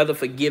Ashley Weather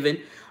for giving.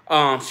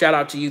 Shout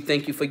out to you.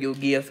 Thank you for your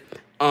gift.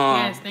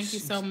 Yes, thank you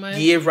so much.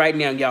 Give right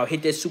now, y'all.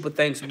 Hit that super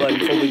thanks button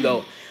before we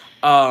go.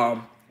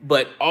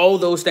 But all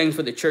those things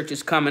for the church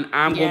is coming.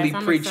 I'm gonna be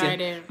preaching.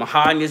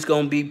 MaHogany is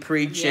gonna be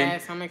preaching.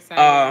 Yes, I'm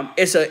excited.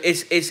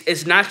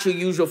 It's not your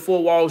usual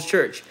four walls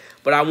church,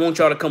 but I want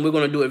y'all to come. We're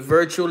gonna do it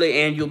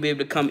virtually, and you'll be able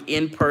to come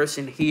in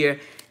person here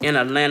in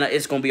Atlanta.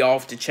 It's gonna be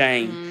off the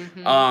chain.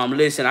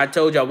 Listen, I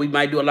told y'all we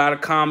might do a lot of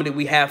comedy.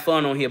 We have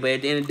fun on here, but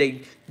at the end of the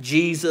day,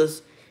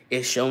 Jesus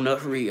is showing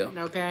up real.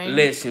 Okay.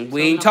 Listen,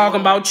 we ain't talking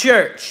about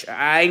church.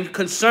 I ain't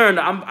concerned.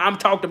 I'm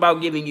talking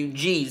about giving you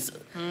Jesus.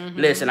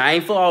 Listen, I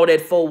ain't for all that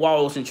four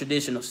walls and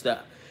traditional stuff.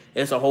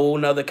 It's a whole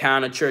nother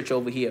kind of church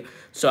over here.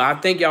 So I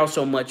thank y'all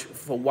so much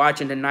for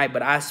watching tonight.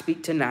 But I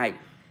speak tonight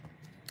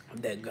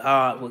that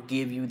God will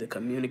give you the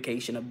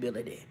communication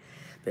ability.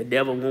 The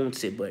devil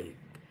wants it, but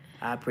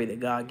I pray that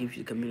God gives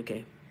you the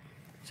communication.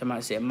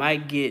 Somebody said,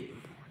 might get...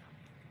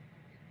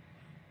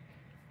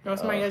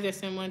 somebody else just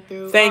sent one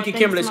through. Thank you,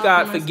 Kimberly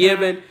Scott, for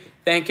giving.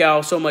 Thank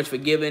y'all so much for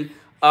giving.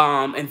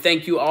 And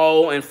thank you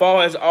all. And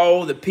far as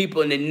all the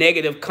people in the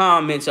negative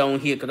comments on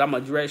here, because I'm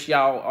going to address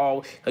y'all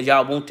all, because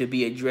y'all want to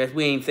be addressed.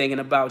 We ain't thinking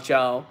about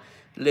y'all.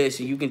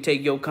 Listen, you can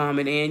take your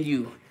comment and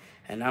you.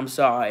 And I'm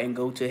sorry, and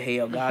go to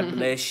hell. God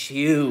bless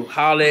you.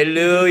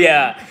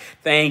 Hallelujah.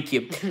 Thank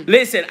you.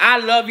 Listen, I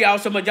love y'all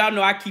so much. Y'all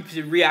know I keep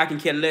it real. I can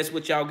care less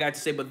what y'all got to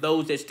say. But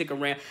those that stick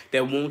around,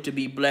 that want to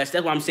be blessed.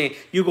 That's what I'm saying.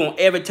 You're going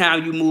to, every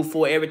time you move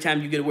forward, every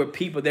time you get where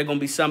people, they're going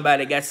to be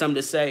somebody that got something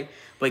to say.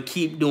 But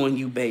keep doing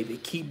you, baby.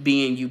 Keep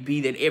being you. Be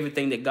that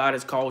everything that God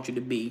has called you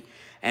to be.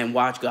 And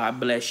watch God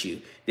bless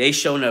you. They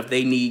showing up.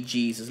 They need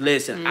Jesus.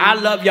 Listen, I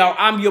love y'all.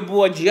 I'm your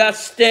boy,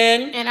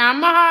 Justin. And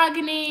I'm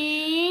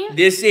MaHogany.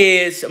 This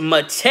is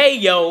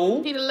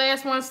Mateo. Be the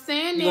last one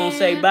standing. You gonna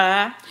say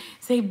bye?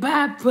 Say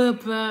bye,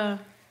 Papa.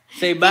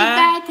 Say bye. Say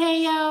bye,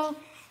 Teo.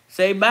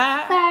 Say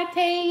bye. Bye,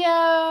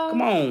 Teo.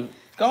 Come on.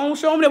 Go on,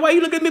 show me that. Why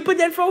you look at me? Put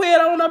that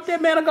forehead on up there,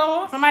 man of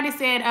God. Somebody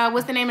said,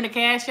 what's the name of the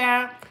Cash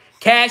App?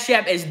 Cash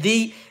App is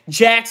the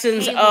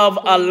Jacksons of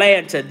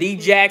Atlanta. The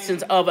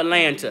Jacksons of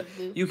Atlanta.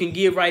 You can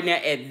give right now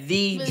at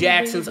the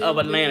Jacksons of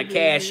Atlanta.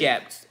 Cash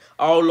Apps.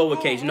 All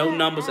lowercase. No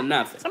numbers or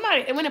nothing.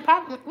 Somebody, when it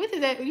popped, what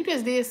is that? You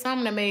just did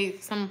something that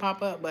made something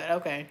pop up, but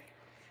okay.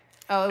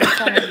 Oh, it was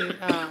trying to do,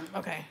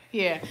 okay.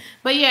 Yeah.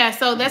 But yeah,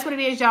 so that's what it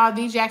is, y'all.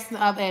 The Jacksons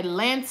of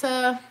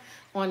Atlanta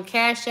on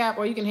Cash App,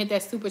 or you can hit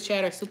that super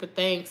chat or super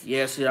thanks.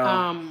 Yes,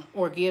 y'all.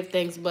 Or give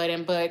thanks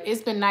button. But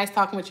it's been nice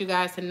talking with you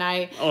guys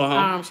tonight.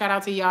 Shout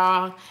out to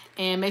y'all.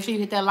 And make sure you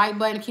hit that like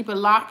button. Keep it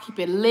locked. Keep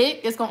it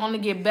lit. It's going to only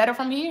get better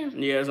from here.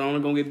 Yeah, it's only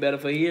going to get better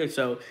from here.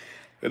 So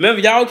remember,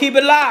 y'all keep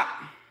it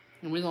locked.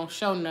 And we're going to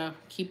show enough.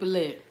 Keep it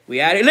lit. We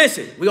at it.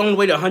 Listen, we on the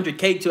way to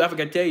 100K too. I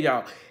forgot to tell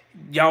y'all.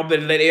 Y'all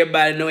better let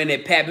everybody know in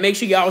that pack. Make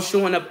sure y'all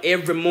showing up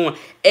every morning.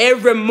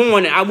 Every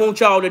morning, I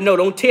want y'all to know.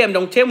 Don't tell me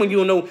when you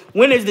don't know.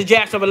 When is the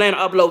Jackson of Atlanta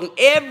uploading?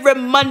 Every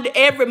Monday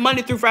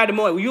through Friday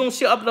morning. When you don't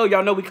see upload,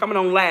 y'all know we coming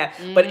on live.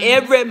 But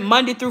every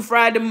Monday through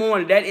Friday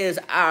morning, that is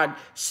our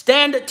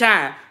standard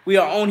time. We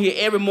are on here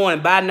every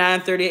morning by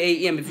 9:30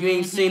 a.m. If you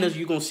ain't seen us,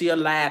 you're going to see us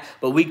live.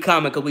 But we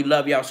coming because we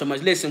love y'all so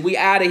much. Listen, we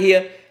out of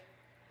here.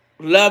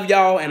 Love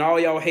y'all and all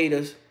y'all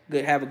haters.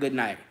 Have a good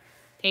night.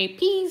 Hey,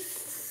 peace.